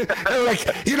mean? Like,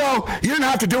 you didn't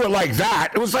have to do it like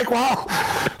that. It was like, well,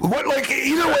 what? Like,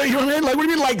 either way, you know what I mean? Like, what do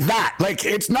you mean like that? Like,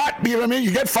 it's not, you know what I mean?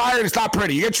 You get fired, it's not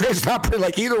pretty. You get traded, it's not pretty.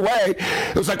 Like, either way,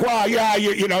 it was like, well, yeah,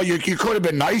 you could have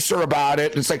been nicer about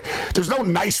it. And it's like, there's no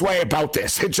nice way about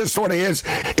this. It just sort of is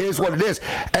what it is.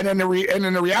 And then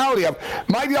the reality of,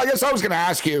 Mike, I guess I was going to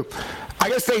ask you, I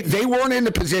guess they weren't in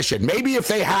the position. Maybe if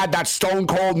they had that stone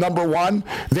cold number one,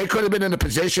 they could have been in a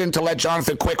position to let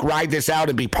Jonathan Quick ride this out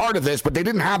and be part of this, but they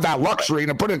didn't have that luxury. And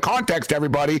to put in context,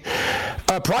 everybody,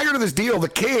 prior to this deal, the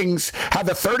Kings had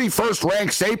the 31st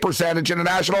ranked save percentage in the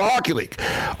National Hockey League.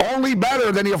 Only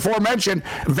better than the aforementioned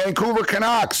Vancouver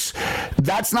Canucks.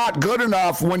 That's not good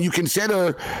enough when you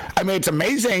consider, I mean, it's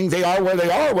amazing they are where they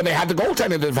are when they had the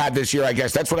goaltending they've had this year, I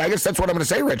guess. That's what I'm going to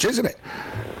say, Rich, isn't it?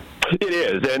 It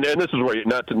is, and this is where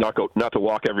not to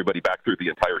walk everybody back through the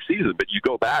entire season, but you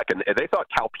go back and they thought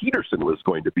Cal Peterson was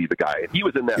going to be the guy, and he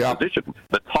was in that position.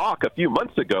 The talk a few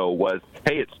months ago was,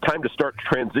 hey, it's time to start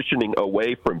transitioning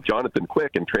away from Jonathan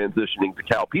Quick and transitioning to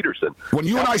Cal Peterson. When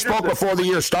you and I spoke before the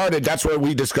year started, that's what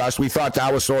we discussed. We thought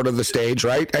that was sort of the stage,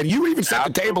 right? And you even set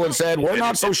the table and said, we're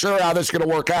not so sure how this is going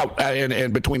to work out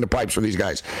in between the pipes for these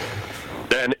guys.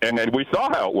 And we saw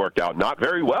how it worked out. Not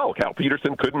very well. Cal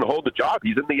Peterson couldn't hold the job.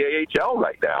 He's in the AHL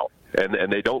right now.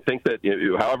 And they don't think that,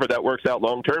 however that works out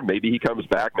long term, maybe he comes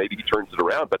back, maybe he turns it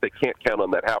around, but they can't count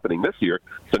on that happening this year.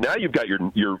 So now you've got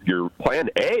your plan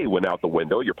A went out the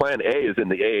window. Your plan A is in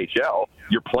the AHL.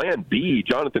 Your plan B,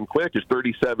 Jonathan Quick, is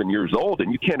 37 years old,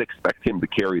 and you can't expect him to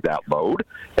carry that load.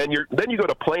 And then you go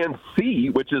to plan C,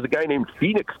 which is a guy named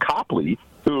Phoenix Copley,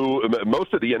 who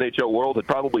most of the NHL world had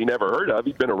probably never heard of.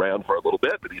 He's been around for a little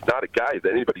bit, but he's not a guy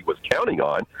that anybody was counting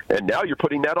on. And now you're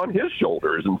putting that on his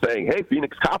shoulders and saying, hey,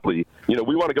 Phoenix Copley,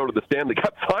 we want to go to the Stanley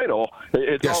Cup final.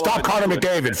 Stop Connor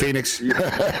McDavid, Phoenix.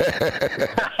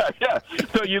 Yeah.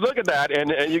 So you look at that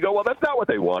and you go, well, that's not what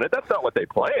they wanted. That's not what they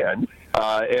planned.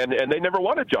 And they never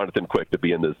wanted Jonathan Quick to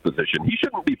be in this position. He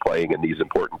shouldn't be playing in these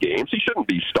important games. He shouldn't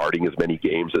be starting as many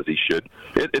games as he should.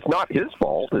 It's not his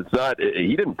fault. It's not.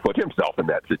 He didn't put himself in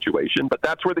that situation, but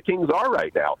that's where the Kings are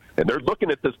right now. And they're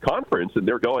looking at this conference and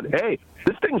they're going, hey,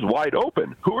 this thing's wide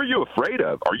open. Who are you afraid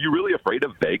of? Are you really afraid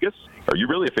of Vegas? Are you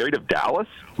really afraid of Dallas,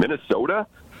 Minnesota?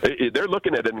 They're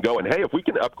looking at it and going, hey, if we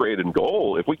can upgrade in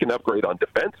goal, if we can upgrade on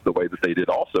defense the way that they did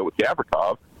also with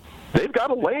Gavrikov, they've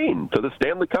got a lane to the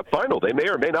Stanley Cup final. They may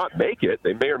or may not make it.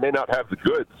 They may or may not have the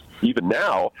goods even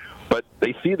now, but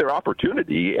they see their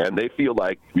opportunity and they feel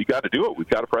like we got to do it. We've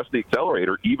got to press the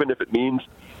accelerator, even if it means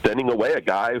sending away a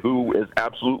guy who is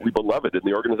absolutely beloved in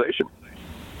the organization.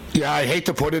 Yeah, I hate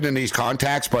to put it in these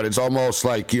contexts, but it's almost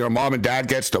like your mom and dad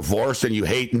gets divorced and you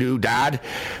hate new dad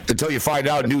until you find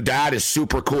out new dad is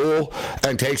super cool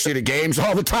and takes you to games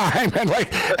all the time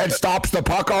and stops the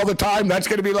puck all the time. That's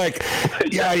going to be like,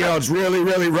 yeah, it's really,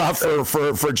 really rough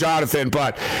for Jonathan.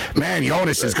 But, man,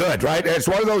 Jonas is good, right? It's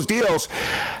one of those deals.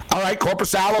 All right,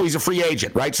 Korpisalo, he's a free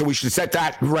agent, right? So we should set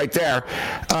that right there.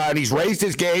 And he's raised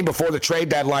his game before the trade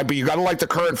deadline, but you got to like the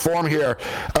current form here,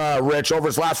 Rich. Over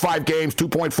his last 5 games,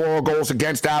 2.4 goals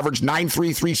against average,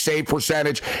 .933 save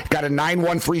percentage, got a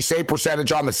 .913 save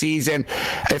percentage on the season,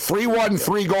 a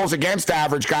 .313 goals against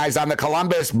average, guys, on the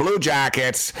Columbus Blue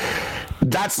Jackets.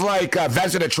 That's like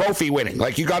Vezina Trophy winning.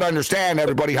 Like, you got to understand,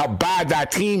 everybody, how bad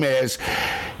that team is.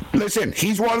 Listen,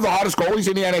 he's one of the hottest goalies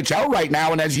in the NHL right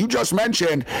now, and as you just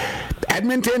mentioned,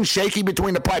 Edmonton shaky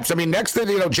between the pipes. I mean, next to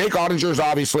Jake Ottinger is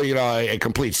obviously a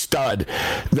complete stud.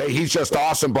 He's just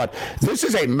awesome, but this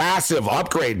is a massive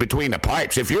upgrade between the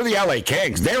pipes. If you're the LA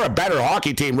Kings, they're a better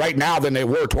hockey team right now than they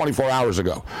were 24 hours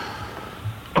ago.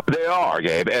 They are,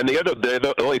 Gabe. And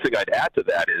the only thing I'd add to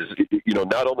that is,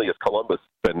 not only has Columbus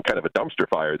been kind of a dumpster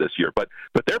fire this year, but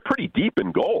they're pretty deep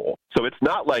in goal. So it's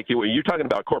not like when you're talking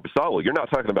about Korpisalo, you're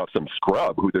not talking about some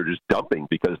scrub who they're just dumping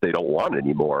because they don't want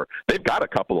anymore. They've got a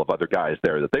couple of other guys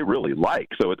there that they really like.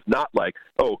 So it's not like,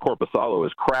 oh, Korpisalo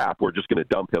is crap, we're just going to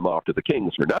dump him off to the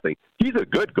Kings for nothing. He's a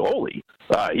good goalie.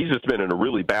 He's just been in a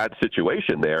really bad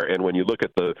situation there. And when you look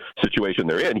at the situation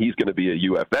they're in, he's going to be a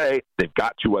UFA. They've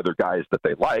got 2 other guys that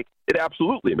they like. It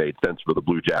absolutely made sense for the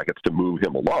Blue Jackets to move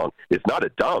him along. It's not a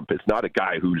dump. It's not a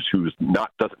guy who's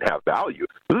not doesn't have value.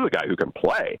 This is a guy who can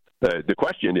play. The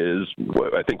question is,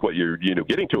 I think what you're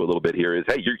getting to a little bit here is,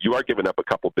 hey, you are giving up a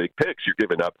couple big picks. You're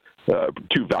giving up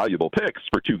 2 valuable picks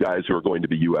for 2 guys who are going to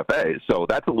be UFAs. So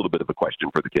that's a little bit of a question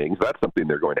for the Kings. That's something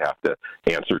they're going to have to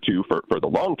answer to for the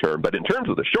long term. But in terms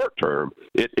of the short term,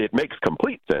 it makes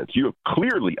complete sense. You have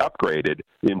clearly upgraded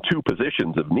in 2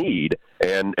 positions of need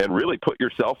and really put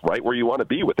yourself right where you want to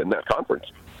be within that conference.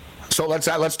 So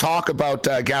let's talk about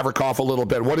Gavrikov a little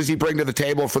bit. What does he bring to the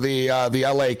table for the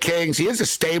LA Kings? He is a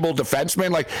stable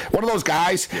defenseman, like one of those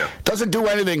guys. Doesn't do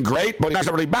anything great, but he's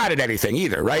not really bad at anything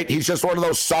either, right? He's just one of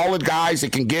those solid guys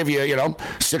that can give you,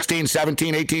 16,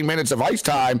 17, 18 minutes of ice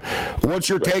time. What's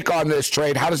your take on this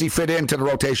trade? How does he fit into the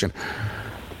rotation?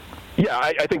 Yeah,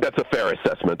 I think that's a fair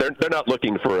assessment. They're not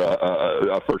looking for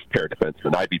a first pair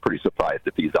defenseman. I'd be pretty surprised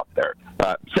if he's up there.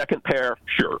 Second pair,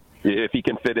 sure. If he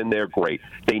can fit in there, great.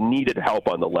 They needed help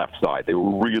on the left side. They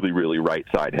were really, really right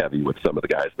side heavy with some of the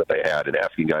guys that they had, and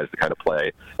asking guys to kind of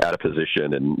play out of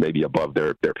position and maybe above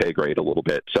their pay grade a little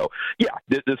bit. So, yeah,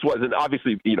 this wasn't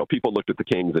obviously. People looked at the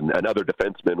Kings and other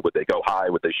defensemen. Would they go high?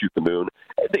 Would they shoot the moon?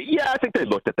 I think they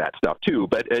looked at that stuff too.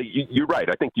 But you're right.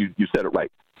 I think you said it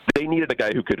right. They needed a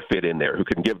guy who could fit in there, who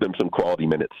can give them some quality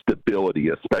minutes, stability,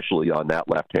 especially on that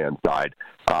left-hand side.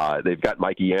 They've got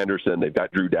Mikey Anderson. They've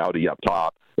got Drew Doughty up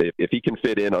top. If he can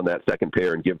fit in on that second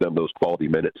pair and give them those quality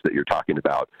minutes that you're talking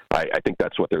about, I think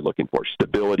that's what they're looking for.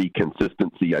 Stability,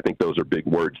 consistency, I think those are big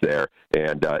words there.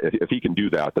 And if he can do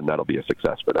that, then that'll be a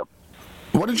success for them.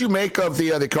 What did you make of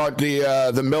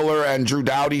the Miller and Drew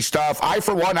Doughty stuff? I,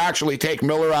 for one, actually take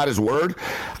Miller at his word.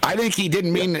 I think he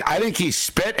didn't mean. I think he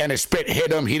spit and his spit hit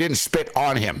him. He didn't spit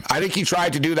on him. I think he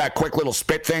tried to do that quick little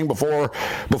spit thing before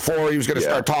he was going to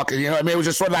start talking. It was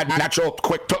just sort of that natural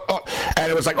quick, and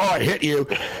it was like, oh, it hit you.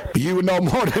 You would know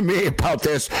more than me about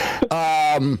this.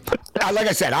 Like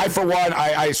I said, I, for one,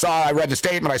 I read the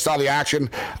statement. I saw the action.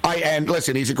 And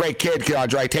listen, he's a great kid,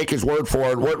 Keandre. I take his word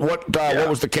for it. What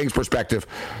was the Kings' perspective?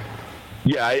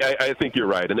 Yeah, I think you're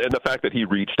right. And the fact that he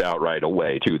reached out right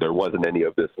away, too, there wasn't any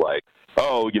of this like,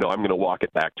 I'm going to walk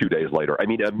it back 2 days later. I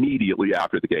mean, immediately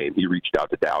after the game, he reached out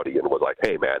to Doughty and was like,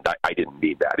 hey, man, I didn't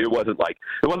mean that. It wasn't like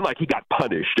he got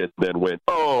punished and then went,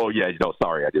 oh, yeah,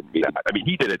 sorry, I didn't mean that. I mean,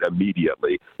 he did it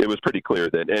immediately. It was pretty clear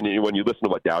then. And when you listen to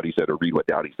what Doughty said or read what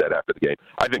Doughty said after the game,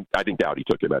 I think Doughty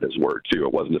took him at his word, too.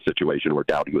 It wasn't a situation where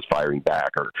Doughty was firing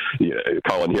back or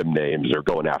calling him names or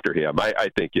going after him. I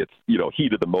think it's,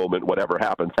 heat of the moment, whatever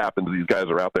happens. These guys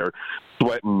are out there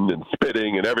sweating and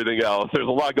spitting and everything else. There's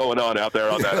a lot going on out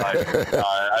there on that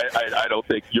ice. I don't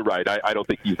think you're right. I don't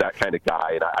think he's that kind of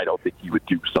guy, and I don't think he would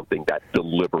do something that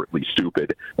deliberately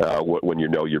stupid when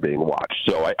you're being watched.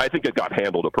 So I think it got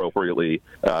handled appropriately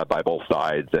by both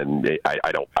sides, and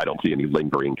I don't see any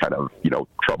lingering kind of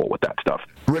trouble with that stuff.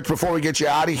 Rich, before we get you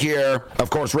out of here, of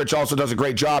course, Rich also does a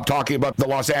great job talking about the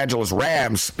Los Angeles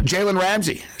Rams. Jalen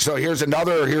Ramsey. So here's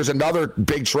another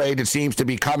big trade that seems to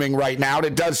be coming right now.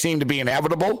 It does seem to be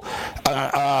inevitable.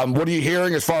 What are you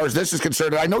hearing as far as this is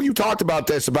concerned? I know you talked about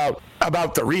this about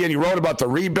and you wrote about the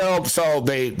rebuild. So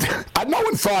no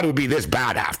one thought it would be this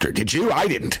bad after. Did you? I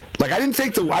didn't. Like, I didn't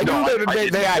think I knew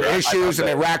they had issues and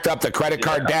they racked up the credit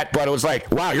card debt, but it was like,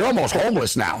 wow, you're almost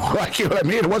homeless now. Like, you know what I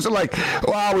mean? It wasn't like,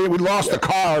 wow, we lost the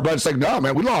car, but it's like, no,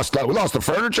 man, we lost the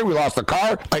furniture, we lost the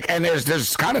car. Like, and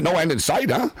there's kind of no end in sight,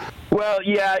 huh? Well,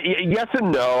 yeah, yes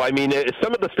and no. I mean,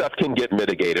 some of the stuff can get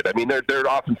mitigated. I mean, their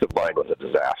offensive line was a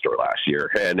disaster last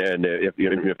year, and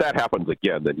if that happens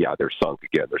again, then yeah, they're sunk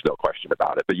again. There's no question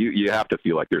about it. But you have to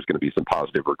feel like there's going to be some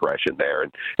positive regression there,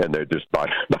 and they're just by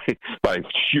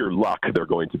sheer luck they're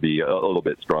going to be a little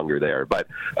bit stronger there. But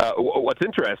what's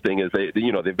interesting is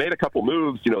they've made a couple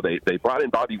moves. They brought in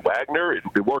Bobby Wagner.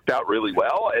 It worked out really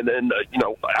well, and then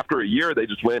after a year they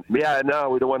just went, yeah, no,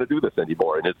 we don't want to do this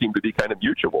anymore, and it seemed to be kind of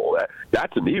mutual.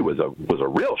 That to me was a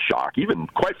real shock, even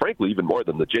quite frankly, even more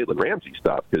than the Jalen Ramsey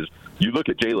stuff, because you look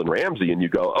at Jalen Ramsey and you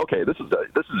go, okay, this is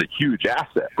a huge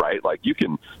asset, right? Like you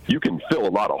can fill a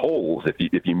lot of holes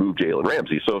if you move Jalen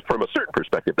Ramsey. So from a certain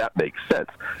perspective, that makes sense.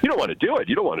 You don't want to do it.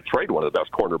 You don't want to trade one of the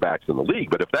best cornerbacks in the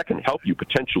league, but if that can help you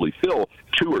potentially fill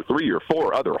 2 or 3 or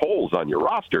 4 other holes on your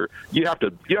roster, you have to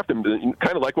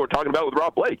kind of like what we're talking about with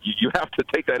Rob Blake. You have to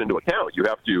take that into account. You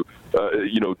have to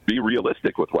be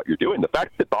realistic with what you're doing. The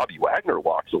fact that Bobby Wagner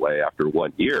walks away after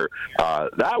 1 year,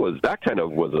 that kind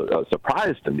of was a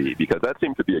surprise to me, because that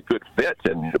seemed to be a good fit,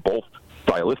 and both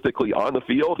stylistically on the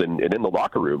field and in the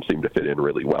locker room seemed to fit in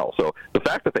really well. So the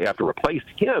fact that they have to replace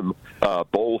him,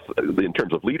 both in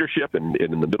terms of leadership and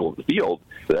in the middle of the field,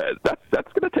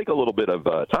 that's going to take a little bit of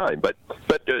time. But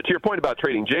to your point about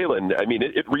trading Jalen, I mean,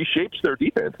 it reshapes their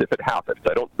defense if it happens.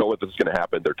 I don't know if this is going to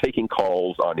happen. They're taking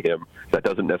calls on him. That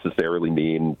doesn't necessarily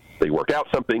mean they work out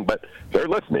something, but they're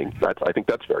listening. I think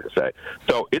that's fair to say.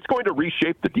 So it's going to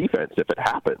reshape the defense if it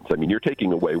happens. I mean, you're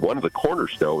taking away one of the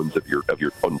cornerstones of your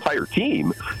entire team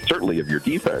scheme, certainly of your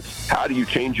defense. How do you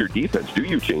change your defense? Do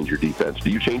you change your defense? Do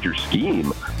you change your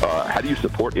scheme? How do you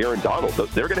support Aaron Donald?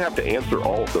 They're going to have to answer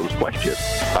all of those questions.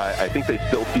 I think they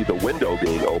still see the window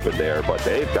being open there, but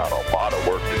they've got a lot of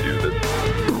work to do this.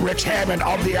 Rich Hammond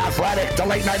of The Athletic. The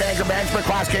late night anger management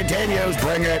class continues.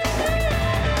 Bring it.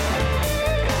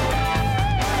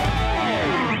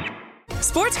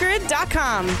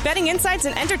 SportsGrid.com. Betting insights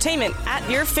and entertainment at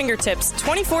your fingertips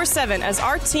 24/7 as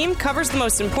our team covers the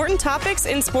most important topics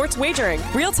in sports wagering.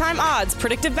 Real-time odds,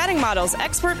 predictive betting models,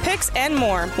 expert picks, and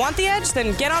more. Want the edge?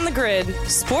 Then get on the grid.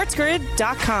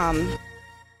 SportsGrid.com.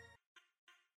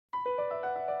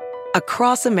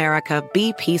 Across America,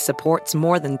 BP supports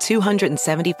more than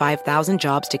 275,000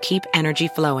 jobs to keep energy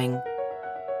flowing.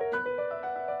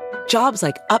 Jobs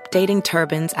like updating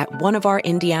turbines at one of our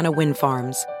Indiana wind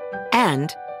farms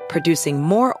and producing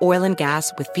more oil and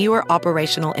gas with fewer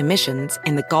operational emissions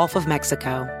in the Gulf of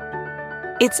Mexico.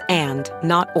 It's and,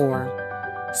 not or.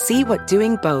 See what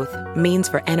doing both means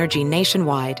for energy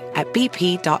nationwide at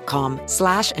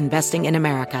bp.com/investing in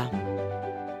America.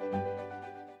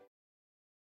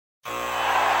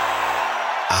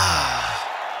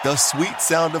 The sweet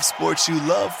sound of sports you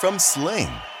love from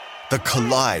Sling. The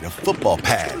collide of football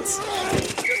pads.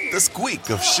 The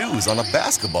squeak of shoes on a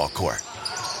basketball court.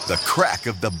 The crack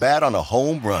of the bat on a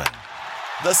home run.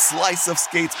 The slice of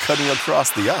skates cutting across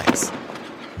the ice.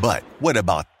 But what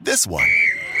about this one?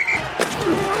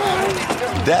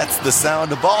 That's the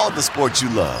sound of all the sports you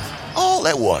love, all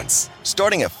at once.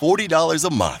 Starting at $40 a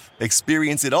month.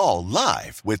 Experience it all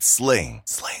live with Sling.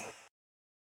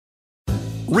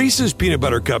 Reese's Peanut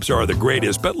Butter Cups are the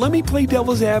greatest, but let me play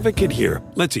devil's advocate here.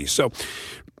 Let's see. So,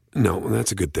 no,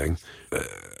 that's a good thing.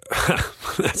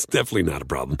 That's definitely not a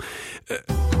problem.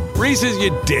 Reese's,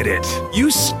 you did it.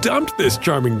 You stumped this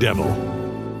charming devil.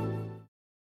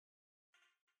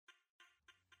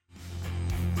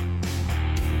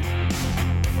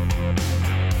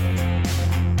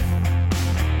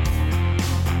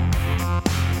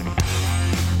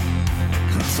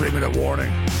 Three-minute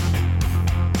warning.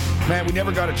 Man, we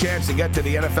never got a chance to get to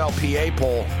the NFLPA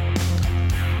poll.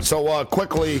 So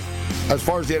quickly, as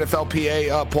far as the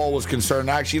NFLPA poll was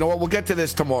concerned, actually, you know what? We'll get to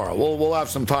this tomorrow. We'll have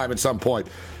some time at some point.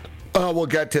 We'll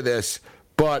get to this.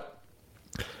 But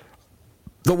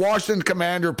the Washington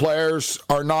Commander players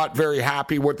are not very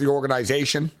happy with the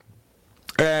organization.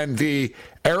 And the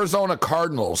Arizona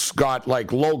Cardinals got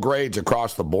like low grades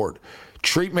across the board.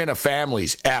 Treatment of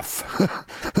families, F.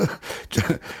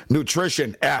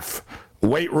 Nutrition, F.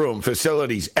 Weight room,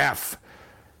 facilities, F.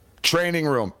 Training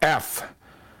room, F.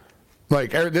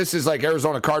 Like, this is like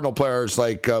Arizona Cardinal players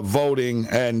like voting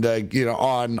and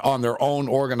on their own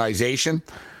organization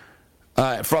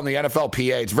from the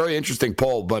NFLPA. It's a very interesting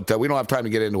poll, but we don't have time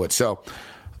to get into it. So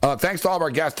thanks to all of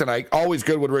our guests tonight. Always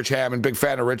good with Rich Hammond. Big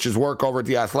fan of Rich's work over at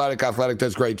The Athletic. Athletic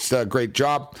does great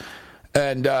job.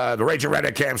 And the Raging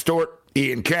Redhead Cam Stewart,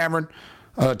 Ian Cameron.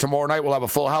 Tomorrow night we'll have a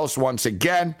full house once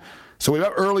again. So we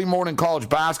have early morning college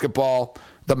basketball.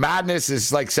 The madness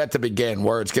is like set to begin,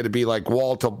 where it's going to be like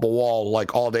wall to wall,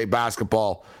 like all day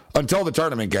basketball until the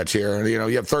tournament gets here. You know,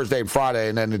 you have Thursday and Friday,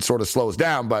 and then it sort of slows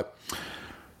down. But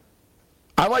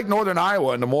I like Northern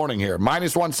Iowa in the morning here.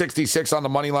 Minus 166 on the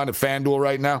money line at FanDuel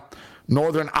right now.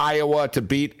 Northern Iowa to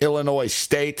beat Illinois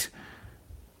State.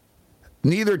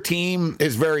 Neither team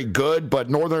is very good,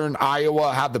 but Northern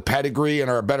Iowa have the pedigree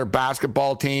and are a better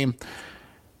basketball team.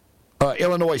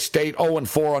 Illinois State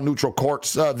 0-4 on neutral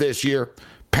courts this year.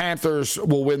 Panthers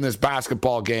will win this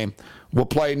basketball game. We'll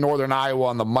play Northern Iowa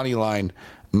on the money line,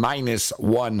 minus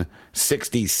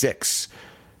 166.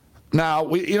 Now,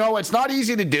 it's not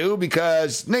easy to do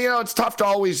because, it's tough to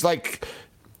always,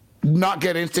 not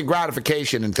get instant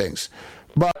gratification and things.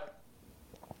 But,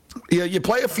 you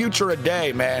play a future a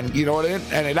day, man. You know what I mean?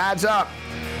 And it adds up.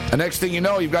 The next thing you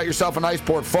know, you've got yourself a nice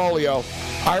portfolio.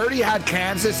 I already had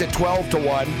Kansas at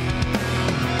 12-1.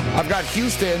 I've got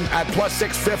Houston at plus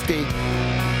 650,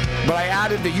 but I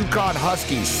added the UConn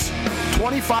Huskies.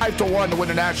 25-1 to win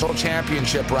a national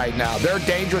championship right now. They're a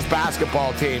dangerous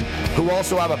basketball team who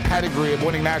also have a pedigree of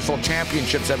winning national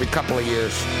championships every couple of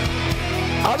years.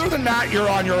 Other than that, you're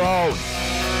on your own.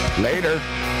 Later.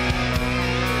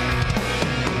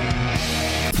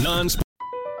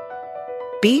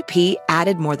 BP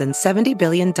added more than $70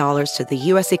 billion to the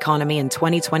U.S. economy in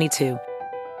 2022.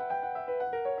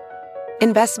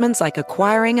 Investments like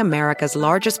acquiring America's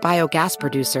largest biogas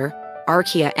producer,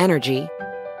 Archaea Energy,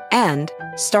 and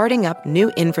starting up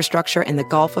new infrastructure in the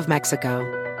Gulf of Mexico.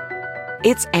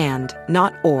 It's and,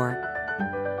 not or.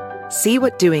 See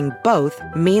what doing both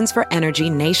means for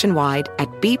energy nationwide at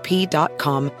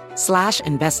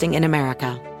bp.com/investing in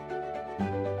America.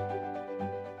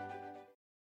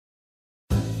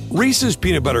 Reese's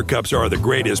Peanut Butter Cups are the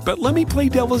greatest, but let me play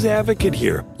devil's advocate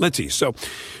here. Let's see. So,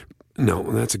 no,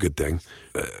 that's a good thing.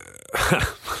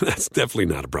 That's definitely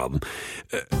not a problem.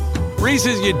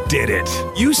 Reese's, you did it.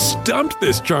 You stumped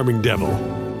this charming devil.